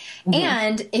it.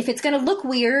 And if it's going to look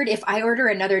weird if I order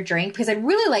another drink, because I'd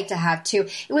really like to have 2.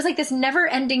 It was like this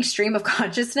never-ending stream of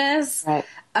consciousness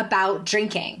about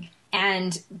drinking.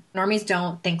 And normies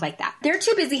don't think like that. They're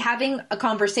too busy having a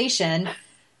conversation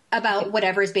about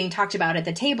whatever is being talked about at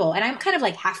the table. And I'm kind of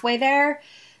like halfway there.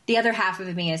 The other half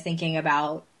of me is thinking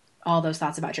about all those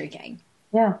thoughts about drinking.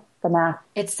 Yeah, the math.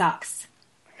 It sucks.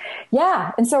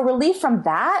 Yeah. And so relief from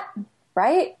that,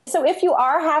 right? So if you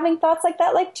are having thoughts like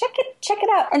that, like check it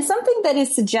out. And something that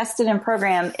is suggested in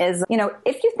program is, you know,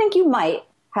 if you think you might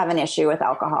have an issue with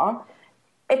alcohol,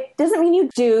 it doesn't mean you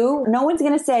do. No one's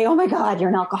going to say, oh my God, you're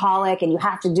an alcoholic and you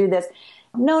have to do this.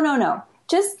 No.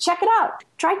 Just check it out.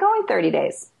 Try going 30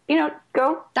 days. You know,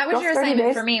 go. That was your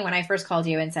assignment for me when I first called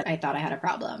you and said I thought I had a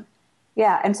problem.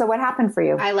 Yeah. And so what happened for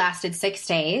you? I lasted 6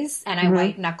 days and I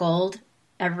white knuckled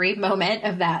every moment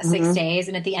of that 6 days.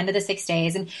 And at the end of the 6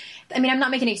 days, and I mean, I'm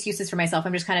not making excuses for myself.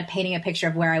 I'm just kind of painting a picture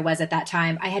of where I was at that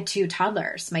time. I had 2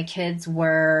 toddlers. My kids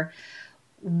were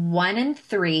 1 and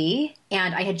 3,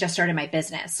 and I had just started my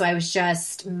business. So I was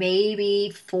just maybe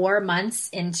 4 months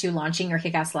into launching Your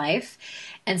Kick-Ass Life.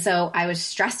 And so I was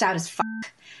stressed out as fuck.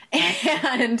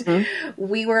 And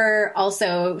we were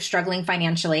also struggling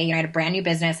financially. You know, I had a brand new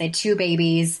business. I had 2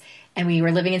 babies, and we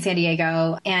were living in San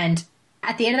Diego. And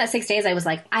at the end of that 6 days, I was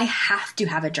like, I have to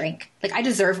have a drink. Like, I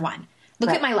deserve one. Look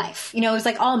at my life. You know, it was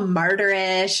like all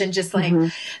martyrish and just like,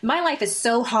 my life is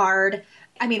so hard.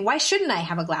 I mean, why shouldn't I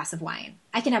have a glass of wine?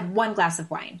 I can have 1 glass of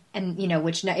wine. And, you know,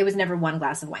 it was never 1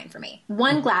 glass of wine for me.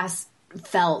 1 glass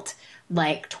felt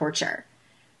like torture.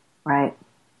 Right.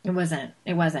 It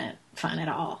wasn't fun at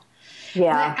all.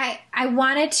 Yeah. I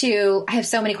have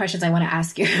so many questions I want to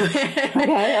ask you.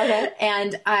 Okay.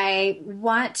 And I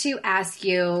want to ask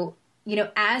you, you know,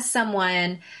 as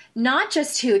someone not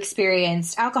just who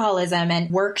experienced alcoholism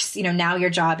and works, you know, now your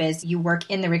job is you work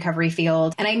in the recovery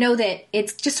field. And I know that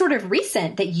it's just sort of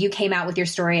recent that you came out with your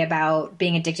story about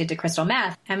being addicted to crystal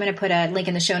meth. I'm going to put a link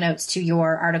in the show notes to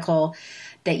your article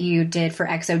that you did for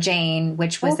XOJane,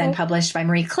 which was then published by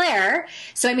Marie Claire.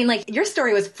 So, I mean, like, your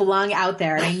story was flung out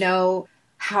there, and I know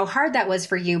how hard that was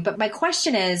for you. But my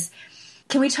question is,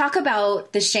 can we talk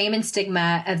about the shame and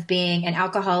stigma of being an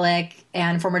alcoholic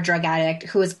and former drug addict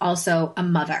who is also a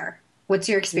mother? What's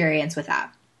your experience with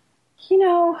that? You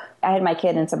know, I had my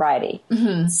kid in sobriety.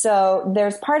 So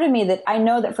there's part of me that I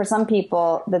know that for some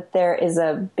people that there is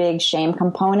a big shame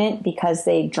component because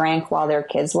they drank while their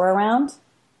kids were around,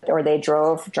 or they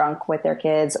drove drunk with their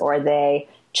kids, or they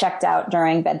checked out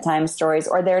during bedtime stories,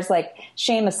 or there's like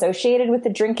shame associated with the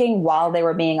drinking while they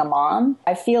were being a mom.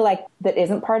 I feel like that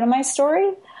isn't part of my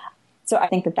story. So I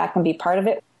think that that can be part of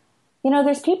it. You know,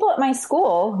 there's people at my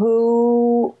school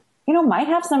who, you know, might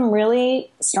have some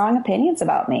really strong opinions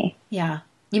about me. Yeah.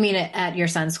 You mean at your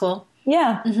son's school?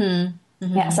 Yeah.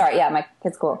 Yeah. Sorry. Yeah. My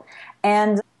kid's school.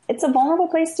 And it's a vulnerable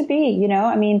place to be, you know,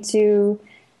 I mean,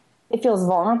 it feels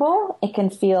vulnerable. It can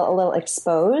feel a little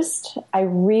exposed. I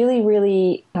really,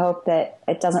 really hope that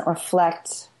it doesn't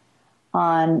reflect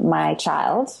on my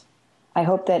child. I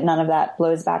hope that none of that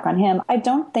blows back on him. I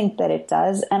don't think that it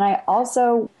does. And I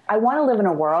want to live in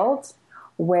a world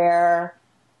where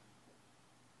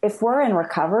if we're in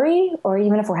recovery, or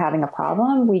even if we're having a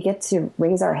problem, we get to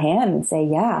raise our hand and say,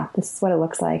 yeah, this is what it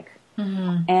looks like.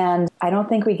 And I don't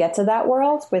think we get to that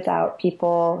world without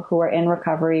people who are in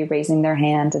recovery raising their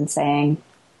hand and saying,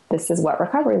 this is what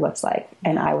recovery looks like.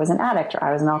 And I was an addict, or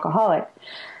I was an alcoholic.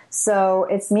 So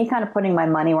it's me kind of putting my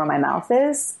money where my mouth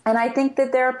is. And I think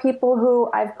that there are people who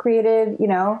I've created, you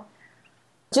know,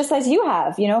 just as you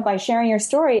have, you know, by sharing your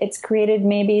story, it's created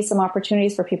maybe some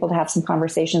opportunities for people to have some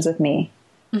conversations with me,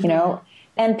 you know,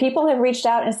 and people have reached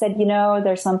out and said, you know,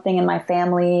 there's something in my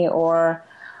family, or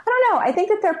I don't know. I think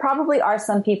that there probably are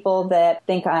some people that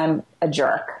think I'm a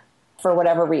jerk for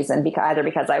whatever reason, either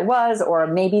because I was, or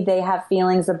maybe they have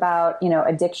feelings about, you know,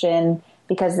 addiction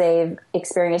because they've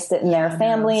experienced it in their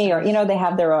family, or, you know, they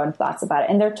have their own thoughts about it,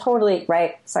 and they're totally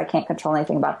right. So I can't control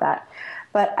anything about that.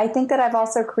 But I think that I've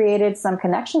also created some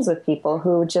connections with people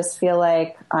who just feel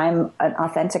like I'm an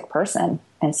authentic person.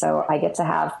 And so I get to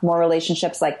have more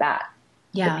relationships like that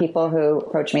with people who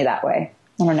approach me that way.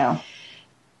 I don't know.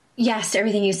 Yes, to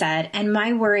everything you said. And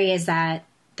my worry is that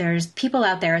there's people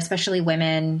out there, especially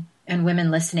women and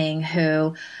women listening,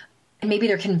 who maybe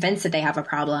they're convinced that they have a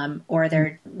problem, or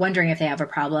they're wondering if they have a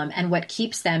problem. And what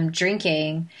keeps them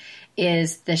drinking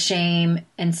is the shame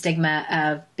and stigma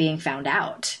of being found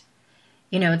out.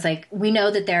 You know, it's like, we know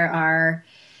that there are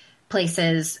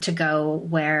places to go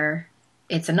where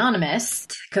it's anonymous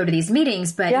to go to these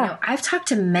meetings, but you know, I've talked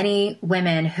to many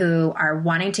women who are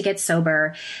wanting to get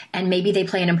sober, and maybe they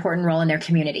play an important role in their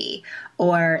community,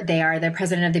 or they are the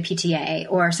president of the PTA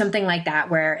or something like that,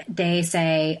 where they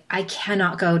say, I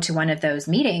cannot go to one of those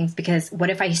meetings because what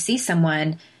if I see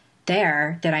someone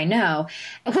there that I know?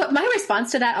 What my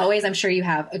response to that always, I'm sure you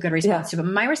have a good response to, but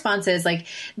my response is like,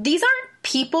 these aren't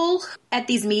people at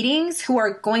these meetings who are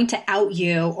going to out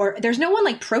you, or there's no one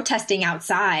like protesting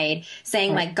outside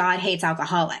saying like God hates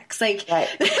alcoholics. Like, like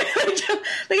I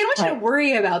don't want you to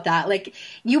worry about that. Like,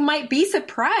 you might be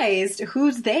surprised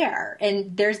who's there,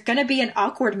 and there's going to be an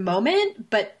awkward moment,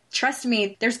 but trust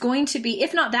me, there's going to be,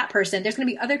 if not that person, there's going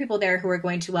to be other people there who are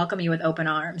going to welcome you with open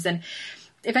arms. And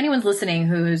if anyone's listening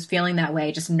who's feeling that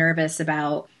way, just nervous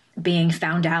about being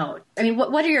found out, I mean,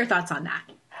 what are your thoughts on that?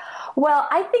 Well,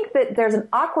 I think that there's an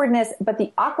awkwardness, but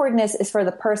the awkwardness is for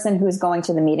the person who's going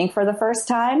to the meeting for the first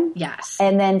time. Yes.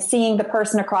 And then seeing the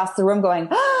person across the room going,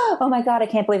 oh my God, I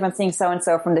can't believe I'm seeing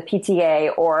so-and-so from the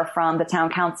PTA or from the town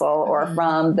council or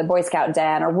from the Boy Scout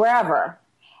den or wherever.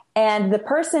 And the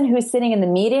person who's sitting in the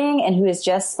meeting and who has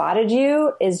just spotted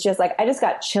you is just like, I just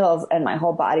got chills in my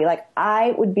whole body. Like,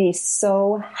 I would be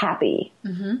so happy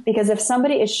because if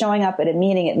somebody is showing up at a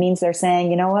meeting, it means they're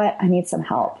saying, you know what, I need some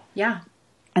help. Yeah.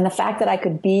 And the fact that I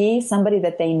could be somebody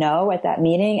that they know at that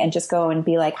meeting and just go and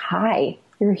be like, hi,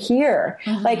 you're here.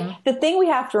 Like, the thing we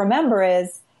have to remember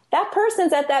is that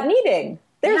person's at that meeting.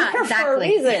 They're there for a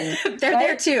reason. They're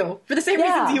there too, for the same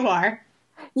reasons you are.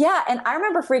 Yeah. And I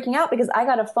remember freaking out because I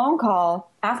got a phone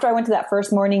call after I went to that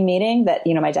first morning meeting that,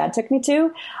 you know, my dad took me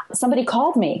to. Somebody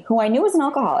called me who I knew was an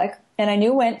alcoholic and I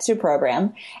knew went to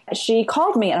program. She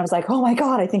called me and I was like, oh my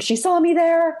God, I think she saw me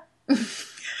there.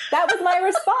 That was my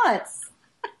response.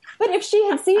 But if she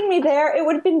had seen me there, it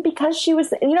would have been because she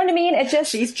was, you know what I mean? It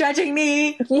just, she's judging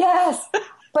me. Yes.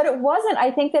 But it wasn't.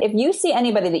 I think that if you see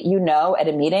anybody that you know at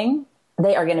a meeting,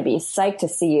 they are going to be psyched to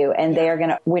see you and they are going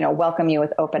to, you know, welcome you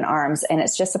with open arms. And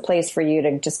it's just a place for you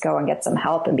to just go and get some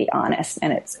help and be honest.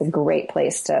 And it's a great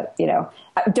place to, you know,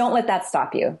 don't let that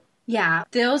stop you. Yeah,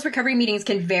 those recovery meetings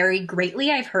can vary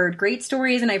greatly. I've heard great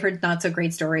stories and I've heard not so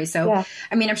great stories. So,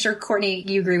 I mean, I'm sure, Courtney,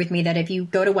 you agree with me that if you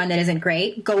go to one that isn't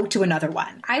great, go to another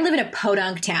one. I live in a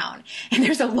podunk town and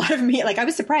there's a lot of like, I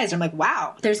was surprised. I'm like,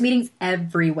 wow, there's meetings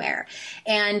everywhere.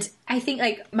 And I think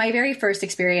like my very first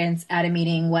experience at a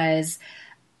meeting was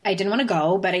I didn't want to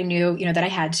go, but I knew, you know, that I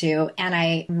had to. And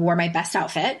I wore my best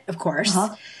outfit, of course,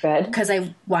 Good. Because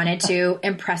I wanted to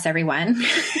impress everyone.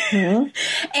 And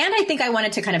I think I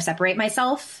wanted to kind of separate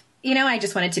myself. You know, I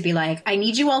just wanted to be like, I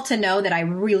need you all to know that I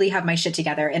really have my shit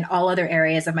together in all other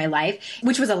areas of my life,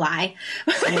 which was a lie.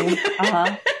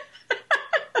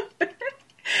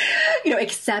 You know,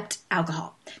 except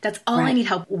alcohol. That's all I need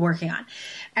help working on.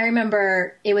 I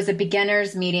remember it was a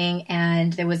beginners meeting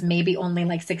and there was maybe only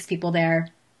like 6 people there.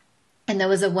 And there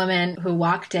was a woman who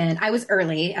walked in. I was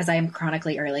early, as I am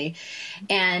chronically early.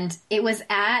 And it was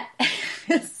at,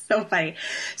 it's so funny.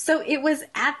 So it was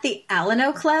at the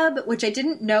Alano Club, which I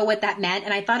didn't know what that meant.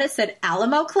 And I thought it said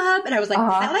Alamo Club. And I was like, is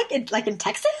that like in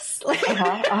Texas?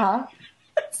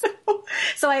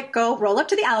 So I go roll up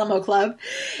to the Alamo Club.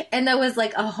 And there was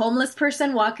like a homeless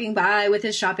person walking by with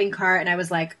his shopping cart. And I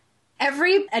was like,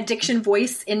 every addiction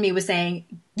voice in me was saying,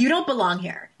 you don't belong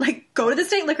here. Like, go to the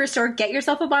state liquor store, get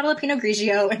yourself a bottle of Pinot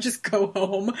Grigio and just go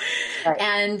home.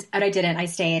 And I didn't. I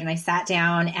stayed and I sat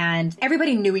down and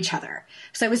everybody knew each other.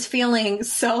 So I was feeling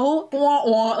so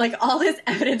like all this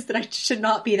evidence that I should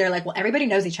not be there. Like, well, everybody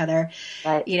knows each other,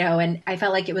 you know, and I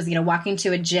felt like it was, you know, walking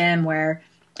to a gym where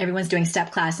everyone's doing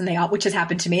step class and they all, which has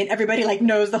happened to me, and everybody like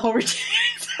knows the whole routine.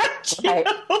 You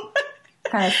know?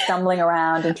 Kind of stumbling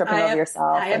around and tripping over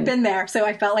yourself. I have been there. So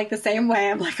I felt like the same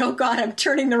way. I'm like, oh God, I'm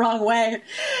turning the wrong way.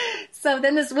 So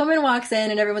then this woman walks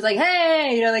in and everyone's like,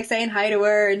 hey, you know, like saying hi to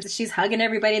her and she's hugging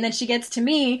everybody. And then she gets to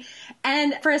me.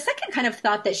 And for a second kind of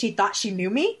thought that she knew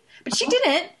me, but she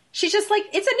didn't. She's just like,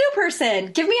 it's a new person.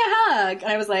 Give me a hug.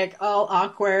 And I was like, all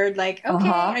awkward, like, okay.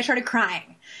 And I started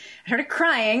crying.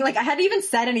 Like I hadn't even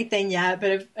said anything yet,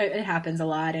 but it happens a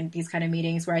lot in these kind of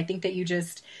meetings where I think that you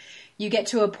get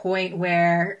to a point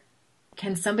where,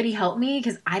 can somebody help me?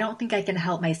 Because I don't think I can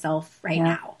help myself right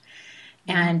now.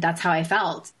 And that's how I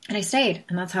felt. And I stayed.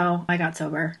 And that's how I got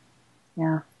sober.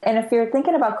 Yeah. And if you're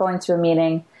thinking about going to a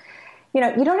meeting, you know,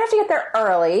 you don't have to get there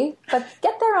early, but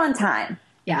get there on time.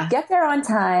 Yeah. Get there on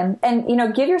time and, you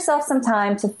know, give yourself some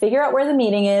time to figure out where the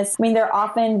meeting is. I mean, they're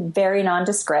often very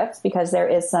nondescript because there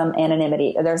is some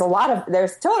anonymity. There's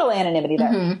total anonymity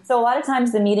there. So a lot of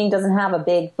times the meeting doesn't have a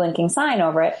big blinking sign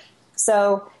over it.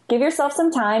 So give yourself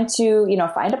some time to, you know,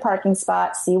 find a parking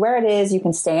spot, see where it is. You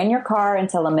can stay in your car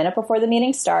until a minute before the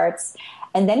meeting starts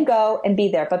and then go and be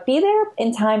there. But be there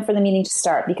in time for the meeting to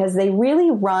start because they really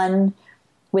run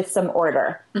with some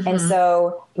order. And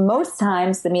so most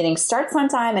times the meeting starts on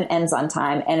time and ends on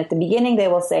time. And at the beginning, they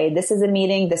will say, this is a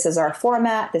meeting. This is our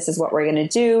format. This is what we're going to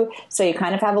do. So you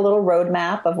kind of have a little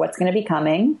roadmap of what's going to be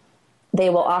coming. They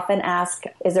will often ask,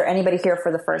 is there anybody here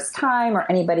for the first time or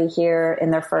anybody here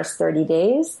in their first 30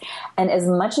 days? And as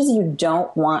much as you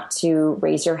don't want to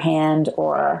raise your hand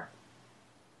or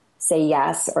say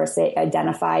yes or say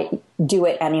identify, do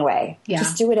it anyway. Yeah.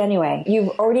 Just do it anyway. You've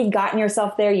already gotten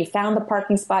yourself there. You found the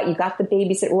parking spot. You got the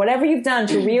babysitter, whatever you've done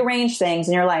to rearrange things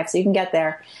in your life so you can get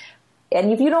there.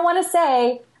 And if you don't want to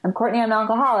say, I'm Courtney, I'm an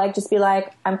alcoholic, just be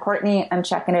like, I'm Courtney, I'm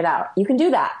checking it out. You can do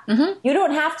that. You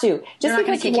don't have to. Just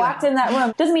because you walked in that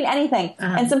room doesn't mean anything.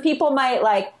 And some people might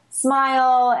like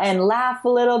smile and laugh a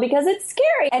little because it's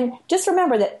scary. And just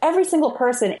remember that every single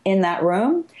person in that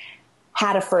room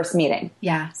had a first meeting.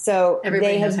 Yeah. So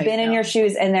Everybody they have been in your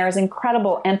shoes, and there is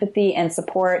incredible empathy and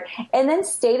support. And then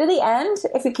stay to the end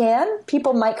if you can.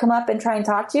 People might come up and try and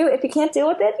talk to you. If you can't deal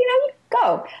with it, you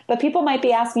go. But people might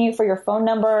be asking you for your phone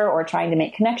number or trying to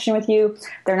make connection with you.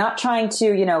 They're not trying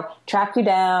to, track you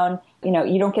down.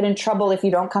 You don't get in trouble if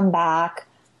you don't come back.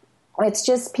 It's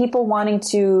just people wanting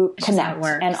to connect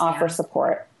and offer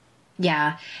support.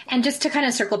 Yeah. And just to kind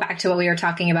of circle back to what we were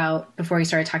talking about before we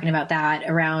started talking about that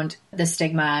around the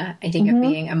stigma, I think, of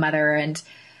being a mother. And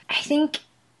I think,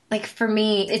 like, for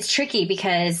me, it's tricky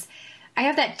because I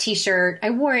have that t-shirt.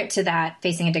 I wore it to that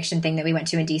Facing Addiction thing that we went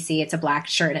to in DC. It's a black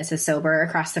shirt and it says sober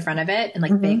across the front of it in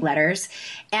like big letters.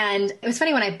 And it was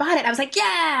funny when I bought it, I was like,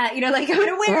 yeah, I'm going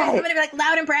to wear it. I'm going to be like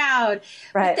loud and proud.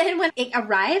 Right. But then when it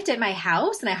arrived at my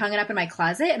house and I hung it up in my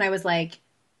closet and I was like,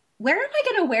 where am I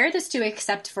going to wear this to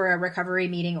except for a recovery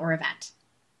meeting or event?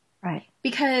 Right.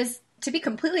 Because to be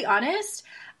completely honest,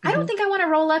 I don't think I want to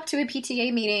roll up to a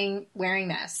PTA meeting wearing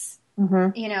this.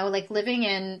 Like living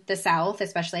in the South,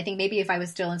 especially, I think maybe if I was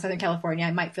still in Southern California,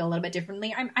 I might feel a little bit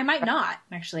differently. I might not,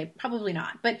 actually, probably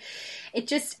not. But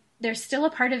there's still a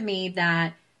part of me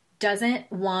that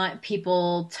doesn't want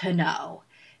people to know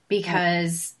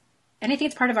because, and I think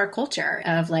it's part of our culture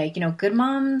of like, good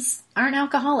moms aren't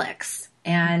alcoholics.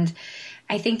 And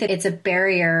I think that it's a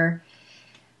barrier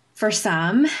for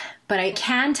some, but I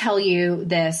can tell you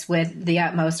this with the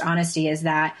utmost honesty is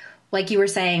that, like you were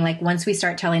saying, like once we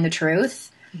start telling the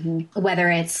truth, whether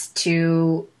it's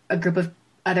to a group of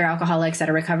other alcoholics at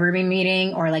a recovery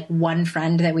meeting or like one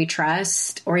friend that we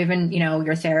trust, or even,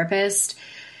 your therapist,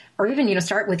 or even,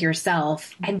 start with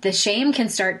yourself, and the shame can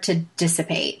start to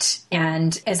dissipate.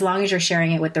 And as long as you're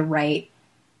sharing it with the right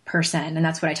person, and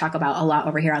that's what I talk about a lot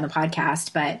over here on the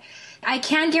podcast, but I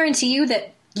can guarantee you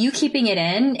that you keeping it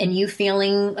in and you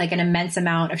feeling like an immense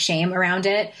amount of shame around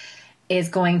it is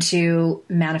going to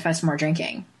manifest more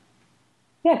drinking.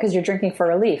 Yeah, because you're drinking for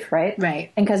relief, right?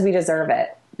 Right. And because we deserve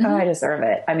it. Oh, I deserve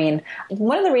it. I mean,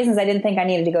 one of the reasons I didn't think I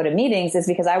needed to go to meetings is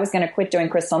because I was going to quit doing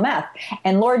crystal meth.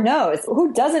 And Lord knows,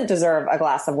 who doesn't deserve a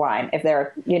glass of wine if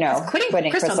they're, quitting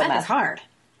crystal meth is hard.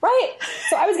 Right.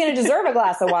 So I was going to deserve a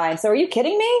glass of wine. So are you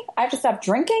kidding me? I have to stop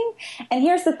drinking? And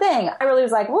here's the thing. I really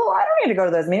was like, well, I don't need to go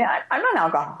to those meetings. I'm not an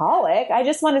alcoholic. I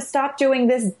just want to stop doing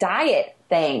this diet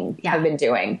thing I've been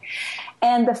doing.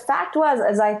 And the fact was,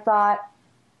 as I thought,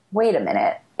 wait a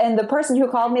minute. And the person who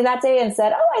called me that day and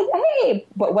said, hey,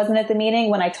 but wasn't at the meeting,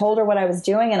 when I told her what I was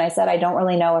doing and I said, I don't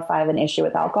really know if I have an issue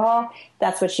with alcohol,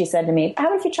 that's what she said to me. How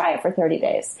about if you try it for 30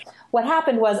 days? What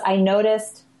happened was I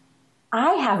noticed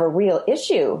I have a real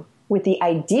issue with the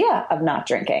idea of not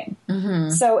drinking.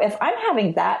 So if I'm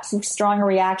having that strong a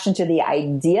reaction to the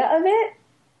idea of it,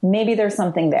 maybe there's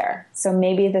something there. So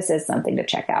maybe this is something to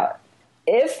check out.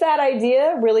 If that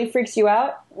idea really freaks you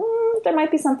out, there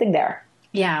might be something there.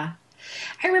 Yeah.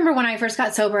 I remember when I first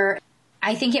got sober,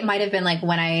 I think it might have been like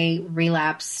when I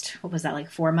relapsed, what was that, like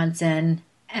 4 months in?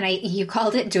 And you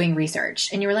called it doing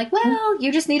research. And you were like, well,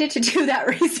 you just needed to do that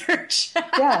research.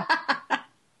 Yeah.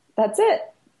 That's it.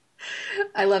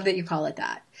 I love that you call it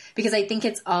that because I think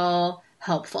it's all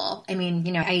helpful. I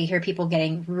mean, I hear people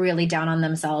getting really down on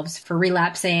themselves for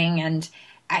relapsing, and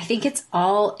I think it's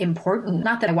all important.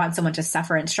 Not that I want someone to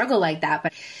suffer and struggle like that,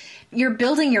 but you're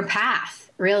building your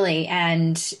path, really.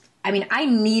 And I mean, I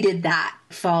needed that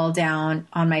fall down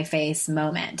on my face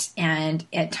moment, and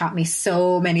it taught me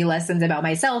so many lessons about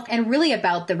myself and really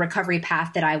about the recovery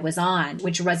path that I was on,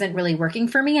 which wasn't really working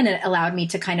for me. And it allowed me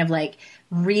to kind of like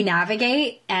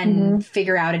re-navigate and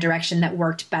figure out a direction that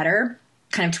worked better,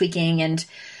 kind of tweaking, and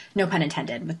no pun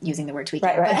intended with using the word tweaking.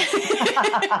 Right.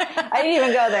 I didn't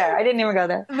even go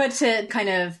there. But to kind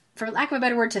of, for lack of a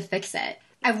better word, to fix it.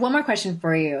 I have one more question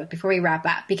for you before we wrap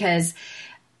up, because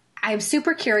I'm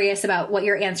super curious about what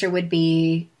your answer would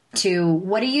be to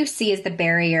what do you see as the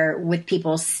barrier with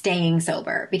people staying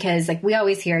sober? Because like we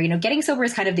always hear, getting sober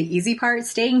is kind of the easy part.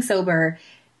 Staying sober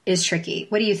is tricky.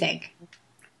 What do you think?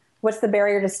 What's the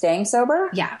barrier to staying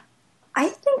sober? Yeah. I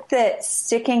think that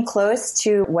sticking close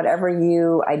to whatever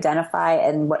you identify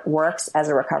and what works as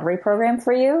a recovery program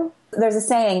for you. There's a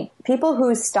saying, people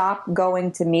who stop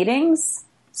going to meetings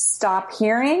stop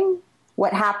hearing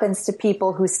what happens to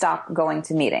people who stop going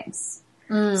to meetings.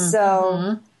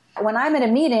 So when I'm at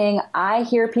a meeting, I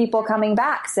hear people coming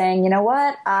back saying, you know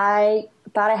what? I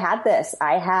thought I had this.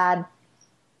 I had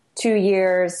 2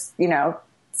 years,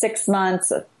 6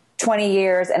 months, 20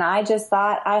 years, and I just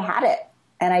thought I had it.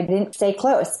 and I didn't stay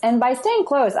close. And by staying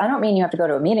close, I don't mean you have to go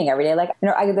to a meeting every day. Like,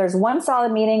 there's one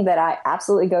solid meeting that I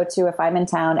absolutely go to if I'm in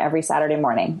town every Saturday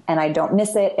morning, and I don't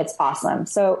miss it. It's awesome.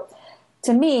 So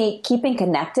to me, keeping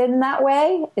connected in that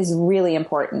way is really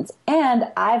important.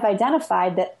 And I've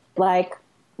identified that, like,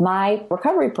 my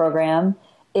recovery program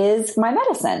is my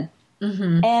medicine.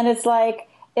 Mm-hmm. And it's like,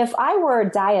 if I were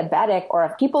diabetic, or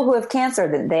if people who have cancer,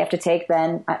 that they have to take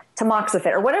then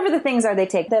tamoxifen or whatever the things are they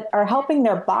take that are helping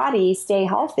their body stay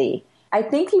healthy, I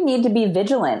think you need to be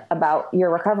vigilant about your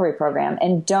recovery program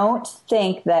and don't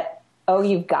think that, oh,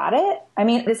 you've got it. I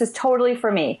mean, this is totally for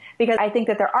me, because I think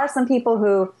that there are some people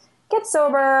who get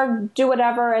sober, do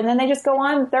whatever, and then they just go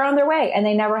on, they're on their way and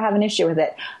they never have an issue with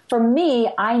it. For me,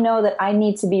 I know that I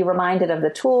need to be reminded of the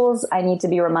tools. I need to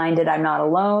be reminded I'm not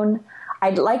alone.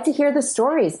 I'd like to hear the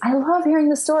stories. I love hearing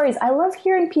the stories. I love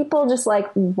hearing people just like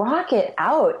rock it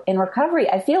out in recovery.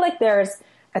 I feel like there's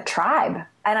a tribe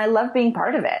and I love being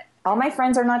part of it. All my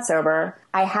friends are not sober.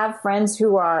 I have friends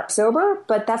who are sober,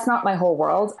 but that's not my whole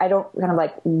world. I don't kind of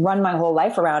like run my whole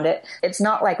life around it. It's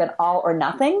not like an all or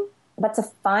nothing, but to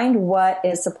find what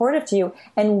is supportive to you.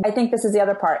 And I think this is the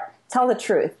other part. Tell the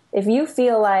truth. If you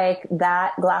feel like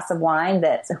that glass of wine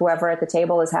that whoever at the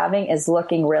table is having is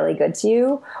looking really good to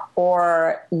you,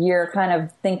 or you're kind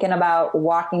of thinking about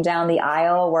walking down the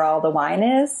aisle where all the wine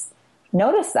is,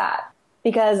 notice that.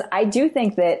 Because I do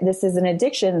think that this is an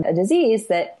addiction, a disease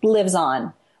that lives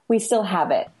on. We still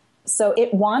have it. So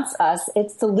it wants us,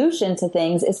 its solution to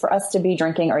things is for us to be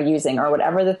drinking or using or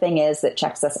whatever the thing is that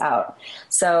checks us out.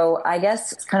 So I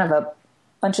guess it's kind of a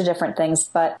bunch of different things,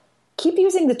 but keep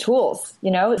using the tools,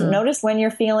 Notice when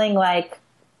you're feeling like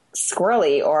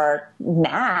squirrely or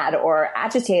mad or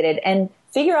agitated and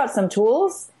figure out some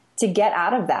tools to get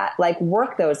out of that, like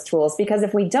work those tools. Because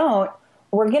if we don't,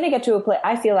 we're going to get to a place.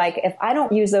 I feel like if I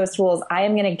don't use those tools, I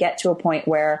am going to get to a point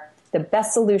where the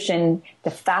best solution,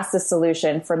 the fastest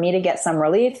solution for me to get some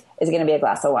relief is going to be a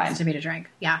glass of wine. To me to drink.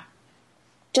 Yeah.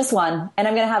 Just one. And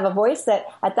I'm going to have a voice that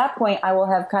at that point I will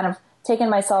have kind of taken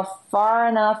myself far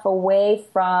enough away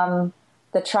from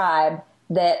the tribe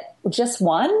that just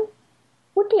one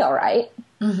would be all right.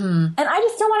 Mm-hmm. And I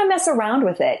just don't want to mess around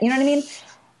with it. You know what I mean?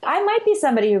 I might be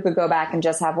somebody who could go back and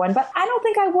just have one, but I don't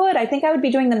think I would. I think I would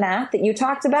be doing the math that you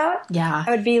talked about. Yeah.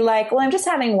 I would be like, well, I'm just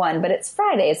having one, but it's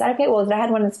Friday. Is that okay? Well, if I had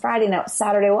one this Friday and now it's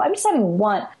Saturday, well, I'm just having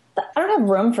one. I don't have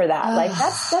room for that. Like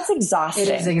that's exhausting.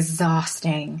 It is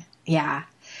exhausting. Yeah.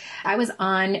 I was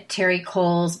on Terry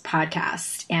Cole's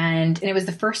podcast, and it was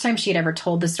the first time she had ever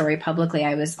told the story publicly.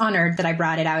 I was honored that I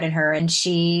brought it out in her, and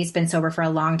she's been sober for a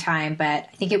long time, but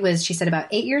I think it was, she said about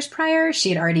 8 years prior, she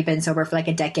had already been sober for like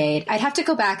a decade. I'd have to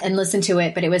go back and listen to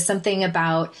it, but it was something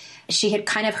about, she had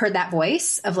kind of heard that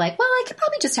voice of like, well, I could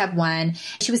probably just have one.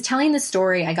 She was telling the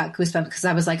story. I got goosebumps because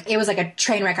I was like, it was like a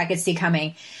train wreck I could see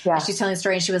coming. Yeah. She's telling the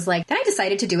story and she was like, then I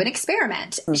decided to do an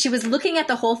experiment. She was looking at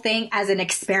the whole thing as an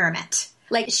experiment.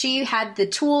 Like she had the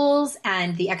tools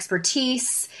and the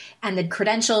expertise and the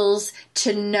credentials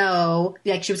to know,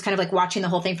 like she was kind of like watching the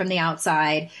whole thing from the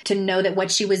outside, to know that what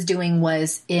she was doing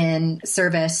was in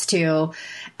service to,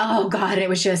 oh God, it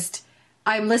was just,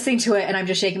 I'm listening to it and I'm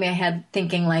just shaking my head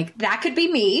thinking like, that could be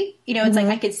me. It's like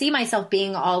I could see myself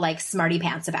being all like smarty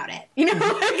pants about it,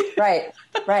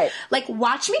 Right. Like,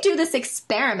 watch me do this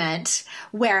experiment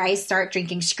where I start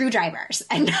drinking screwdrivers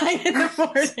at 9 in the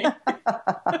morning.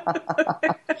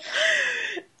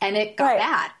 And it got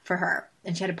bad for her.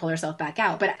 And she had to pull herself back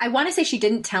out. But I want to say she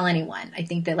didn't tell anyone. I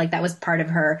think that like that was part of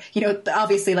her,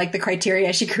 obviously like the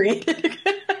criteria she created.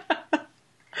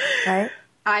 Right.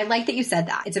 I like that you said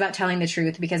that. It's about telling the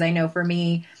truth, because I know for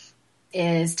me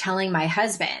is telling my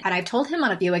husband, and I've told him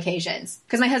on a few occasions,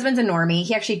 because my husband's a normie.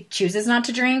 He actually chooses not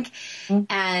to drink. Mm.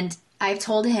 And I've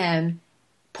told him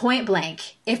point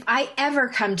blank, if I ever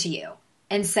come to you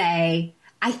and say,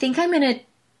 I think I'm going to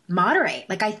moderate,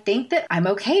 like I think that I'm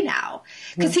okay now,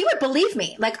 because he would believe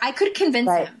me. Like I could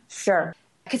convince him. Sure.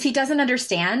 Because he doesn't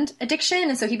understand addiction.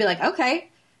 And so he'd be like, okay,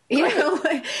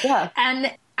 Yeah.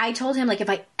 And I told him, like, if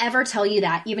I ever tell you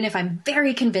that, even if I'm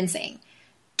very convincing,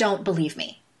 don't believe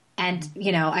me. And,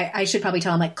 I should probably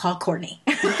tell him, like, call Courtney.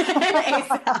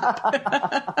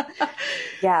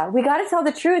 Yeah, we got to tell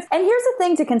the truth. And here's the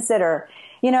thing to consider.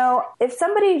 If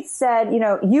somebody said,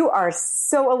 you are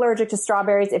so allergic to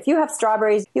strawberries, if you have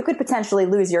strawberries, you could potentially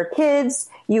lose your kids.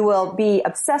 You will be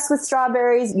obsessed with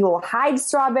strawberries. You will hide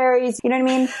strawberries. You know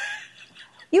what I mean?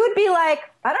 You would be like,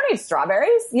 I don't need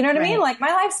strawberries. You know what I mean? Like,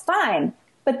 my life's fine.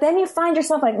 But then you find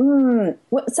yourself like,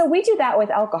 So we do that with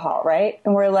alcohol, right?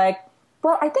 And we're like,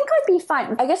 well, I think I'd be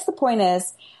fine. I guess the point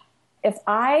is, if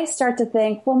I start to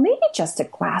think, well, maybe just a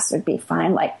glass would be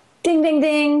fine. Like, ding, ding,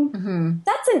 ding.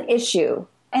 That's an issue.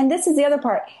 And this is the other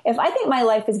part. If I think my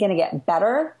life is going to get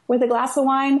better with a glass of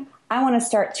wine, I want to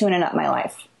start tuning up my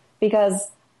life because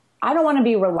I don't want to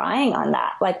be relying on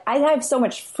that. Like, I have so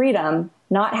much freedom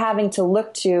not having to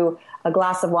look to a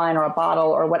glass of wine or a bottle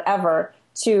or whatever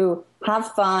to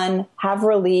have fun, have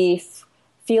relief,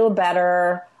 feel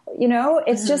better. You know,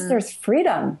 it's just, there's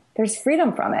freedom. There's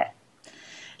freedom from it.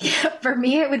 Yeah, for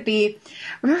me, it would be,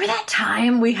 remember that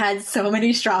time we had so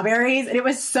many strawberries and it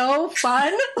was so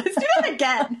fun? Let's do that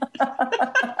again.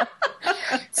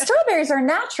 Strawberries are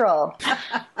natural.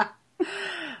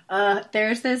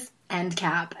 There's this end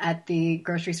cap at the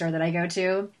grocery store that I go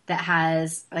to that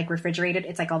has like refrigerated.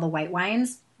 It's like all the white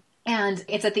wines. And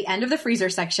it's at the end of the freezer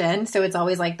section. So it's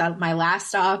always like my last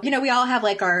stop. You know, we all have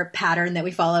like our pattern that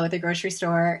we follow at the grocery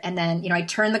store. And then, you know, I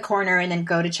turn the corner and then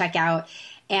go to check out.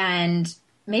 And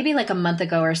maybe like a month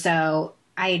ago or so,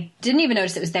 I didn't even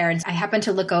notice it was there. And I happened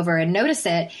to look over and notice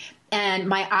it. And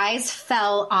my eyes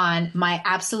fell on my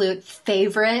absolute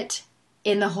favorite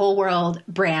in the whole world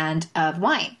brand of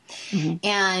wine.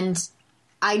 And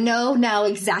I know now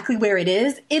exactly where it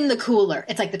is in the cooler.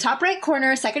 It's like the top right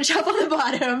corner, second shelf on the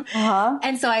bottom.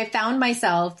 And so I found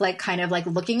myself like kind of like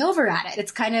looking over at it.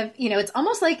 It's kind of, you know, it's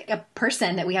almost like a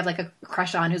person that we have like a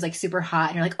crush on who's like super hot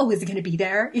and you're like, oh, is he going to be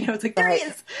there? You know, it's like, there he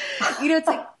is. You know, it's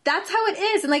like, that's how it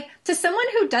is. And like to someone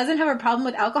who doesn't have a problem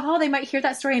with alcohol, they might hear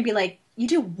that story and be like, you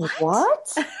do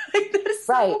what? Like, that is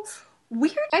so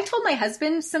weird. I told my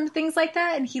husband some things like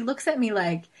that and he looks at me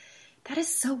like, that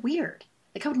is so weird.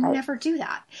 Like, I would never do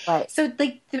that. So,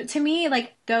 like, to me,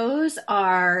 like, those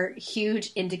are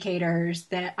huge indicators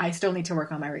that I still need to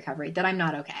work on my recovery, that I'm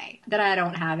not okay, that I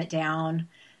don't have it down.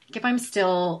 Like, if I'm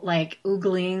still, like,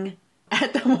 oogling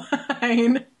at the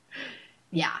wine,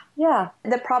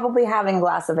 that probably having a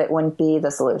glass of it wouldn't be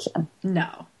the solution.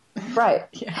 No. Right.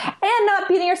 And not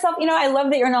beating yourself. You know, I love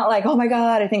that you're not like, oh, my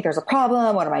God, I think there's a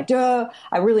problem. What am I doing?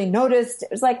 I really noticed.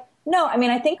 It was like, no, I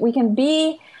mean, I think we can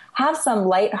have some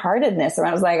lightheartedness around.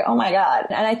 I was like, oh my God.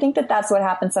 And I think that that's what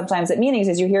happens sometimes at meetings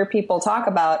is you hear people talk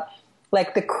about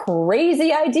like the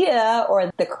crazy idea or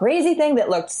the crazy thing that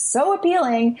looked so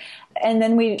appealing. And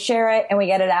then we share it and we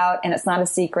get it out and it's not a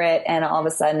secret. And all of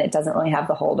a sudden it doesn't really have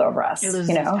the hold over us. It loses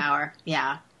its power.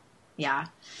 Yeah. Yeah.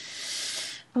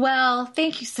 Well,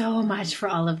 thank you so much for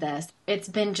all of this. It's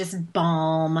been just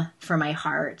balm for my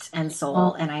heart and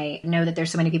soul. And I know that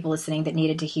there's so many people listening that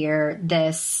needed to hear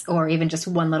this or even just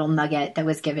one little nugget that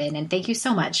was given. And thank you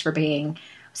so much for being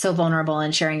so vulnerable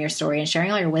and sharing your story and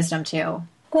sharing all your wisdom too.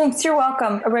 Thanks. You're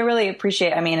welcome. I really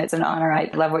appreciate it. I mean, it's an honor.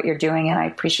 I love what you're doing and I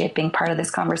appreciate being part of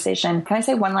this conversation. Can I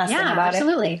say one last thing about it?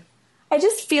 Absolutely. I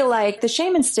just feel like the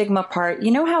shame and stigma part,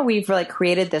 you know how we've like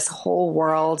created this whole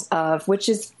world of, which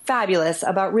is fabulous,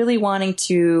 about really wanting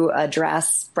to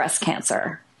address breast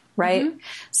cancer, right?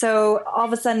 So all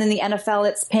of a sudden in the NFL,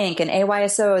 it's pink, and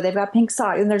AYSO, they've got pink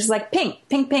socks, and there's like pink,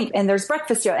 pink, pink, and there's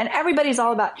breakfast cereal, and everybody's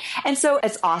all about, and so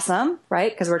it's awesome,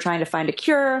 right? Because we're trying to find a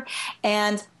cure,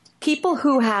 and people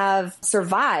who have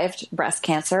survived breast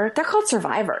cancer, they're called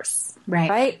survivors.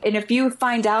 Right. And if you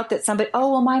find out that somebody,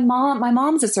 oh, well, my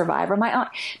mom's a survivor, my aunt,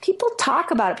 people talk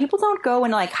about it. People don't go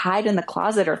and like hide in the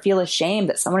closet or feel ashamed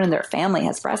that someone in their family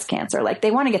has breast cancer. Like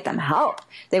they want to get them help.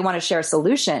 They want to share a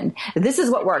solution. This is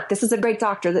what worked. This is a great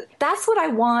doctor. That's what I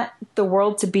want the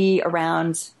world to be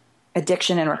around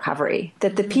addiction and recovery,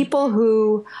 that the people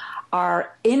who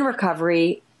are in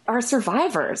recovery are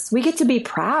survivors. We get to be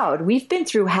proud. We've been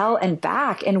through hell and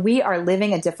back, and we are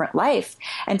living a different life.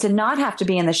 And to not have to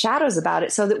be in the shadows about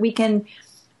it so that we can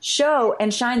show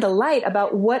and shine the light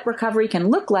about what recovery can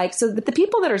look like so that the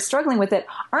people that are struggling with it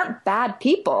aren't bad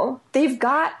people. They've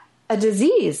got a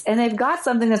disease and they've got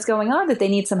something that's going on that they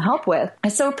need some help with. I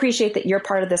so appreciate that you're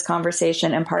part of this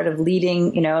conversation and part of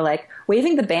leading, you know, like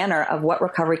waving the banner of what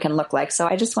recovery can look like. So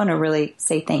I just want to really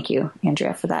say thank you,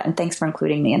 Andrea, for that. And thanks for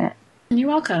including me in it. You're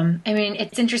welcome. I mean,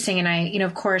 it's interesting. And I, you know,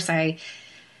 of course, I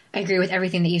agree with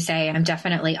everything that you say. I'm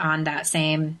definitely on that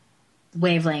same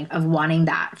wavelength of wanting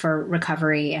that for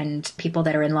recovery and people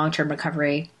that are in long-term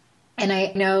recovery. And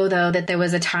I know, though, that there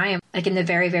was a time, like in the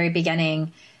very, very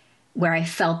beginning, where I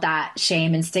felt that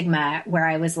shame and stigma, where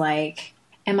I was like,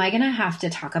 am I going to have to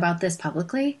talk about this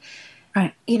publicly?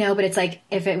 Right. You know, but it's like,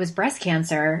 if it was breast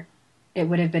cancer, it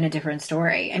would have been a different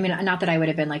story. I mean, not that I would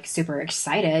have been like super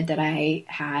excited that I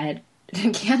had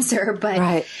cancer,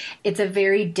 but it's a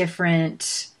very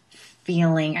different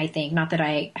feeling, I think. Not that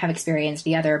I have experienced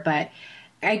the other, but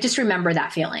I just remember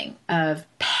that feeling of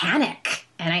panic.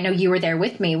 And I know you were there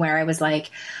with me where I was like,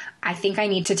 I think I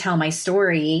need to tell my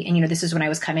story. And, you know, this is when I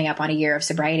was coming up on a year of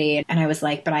sobriety. And I was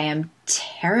like, but I am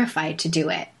terrified to do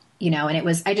it. and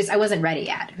I wasn't ready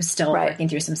yet. I was still working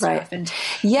through some stuff. And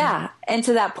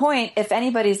to that point, if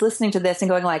anybody's listening to this and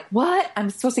going like, what? I'm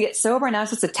supposed to get sober and now I'm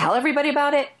supposed to tell everybody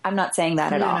about it? I'm not saying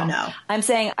that at all. No. I'm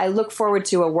saying I look forward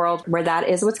to a world where that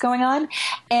is what's going on,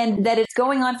 and that it's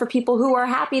going on for people who are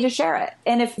happy to share it.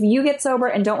 And if you get sober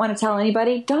and don't want to tell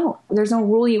anybody, don't. There's no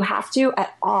rule you have to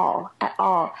at all.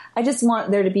 I just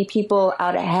want there to be people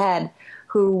out ahead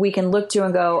who we can look to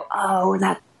and go, oh,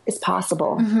 that is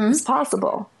possible. It's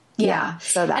possible. Yeah.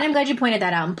 And I'm glad you pointed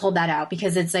that out and pulled that out,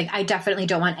 because it's like, I definitely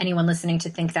don't want anyone listening to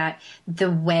think that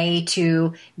the way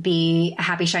to be a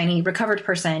happy, shiny, recovered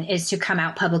person is to come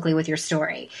out publicly with your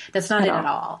story. That's not it at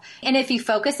all. And if you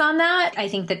focus on that, I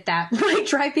think that might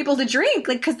drive people to drink,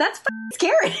 like, cause that's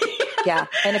scary. Yeah.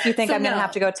 And if you think I'm going to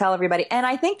have to go tell everybody, and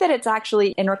I think that it's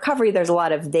actually in recovery, there's a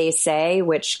lot of they say,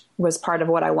 which was part of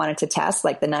what I wanted to test,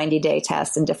 like the 90-day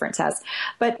test and different tests.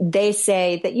 But they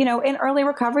say that, in early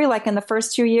recovery, like in the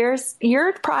first 2 years,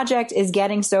 your project is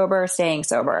getting sober, staying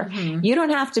sober. You don't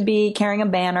have to be carrying a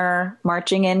banner,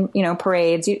 marching in,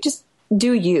 parades. You just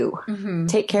do you.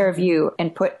 Take care of you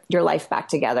and put your life back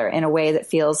together in a way that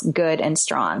feels good and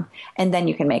strong. And then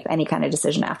you can make any kind of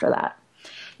decision after that.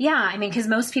 Yeah. I mean, because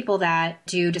most people that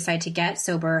do decide to get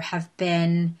sober have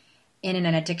been in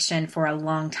an addiction for a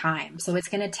long time. So it's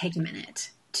going to take a minute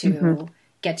to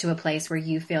get to a place where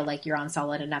you feel like you're on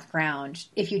solid enough ground,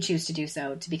 if you choose to do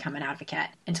so, to become an advocate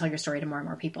and tell your story to more and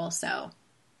more people. So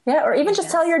yeah, or even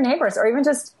just tell your neighbors, or even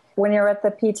just when you're at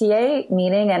the PTA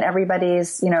meeting and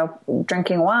everybody's,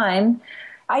 drinking wine.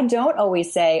 I don't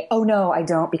always say, oh no, I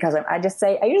don't, because I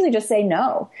usually just say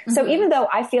no. So even though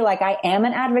I feel like I am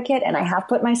an advocate and I have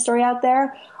put my story out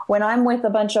there, when I'm with a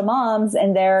bunch of moms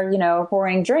and they're,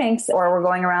 pouring drinks or we're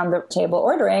going around the table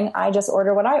ordering, I just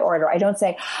order what I order. I don't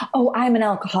say, oh, I'm an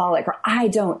alcoholic or I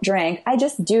don't drink. I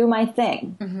just do my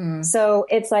thing. So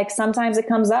it's like sometimes it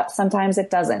comes up, sometimes it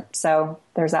doesn't. So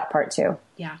there's that part too.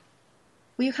 Yeah.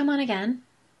 Will you come on again?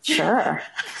 Sure.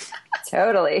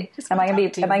 Totally. Am I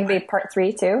going to be part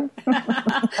 3 too?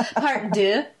 Part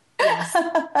 2. Yes.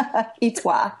 Et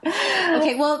toi.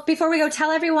 Okay. Well, before we go,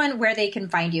 tell everyone where they can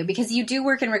find you, because you do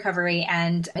work in recovery,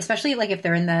 and especially like if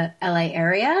they're in the LA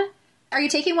area. Are you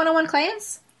taking one-on-one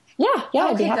clients? Yeah.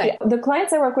 I'd be happy. Good. The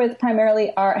clients I work with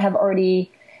primarily have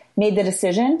already made the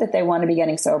decision that they want to be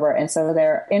getting sober. And so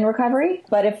they're in recovery.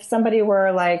 But if somebody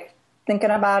were like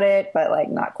thinking about it, but like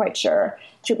not quite sure,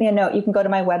 shoot me a note. You can go to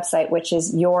my website, which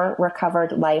is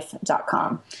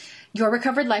yourrecoveredlife.com.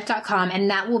 yourrecoveredlife.com, and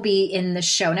that will be in the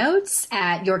show notes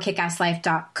at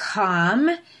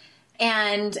yourkickasslife.com.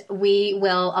 And we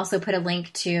will also put a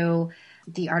link to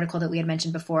the article that we had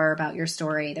mentioned before about your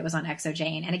story that was on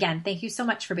Exojane. And again, thank you so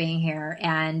much for being here.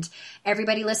 And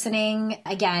everybody listening,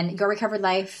 again,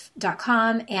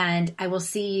 yourrecoveredlife.com, and I will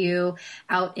see you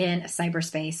out in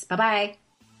cyberspace. Bye-bye.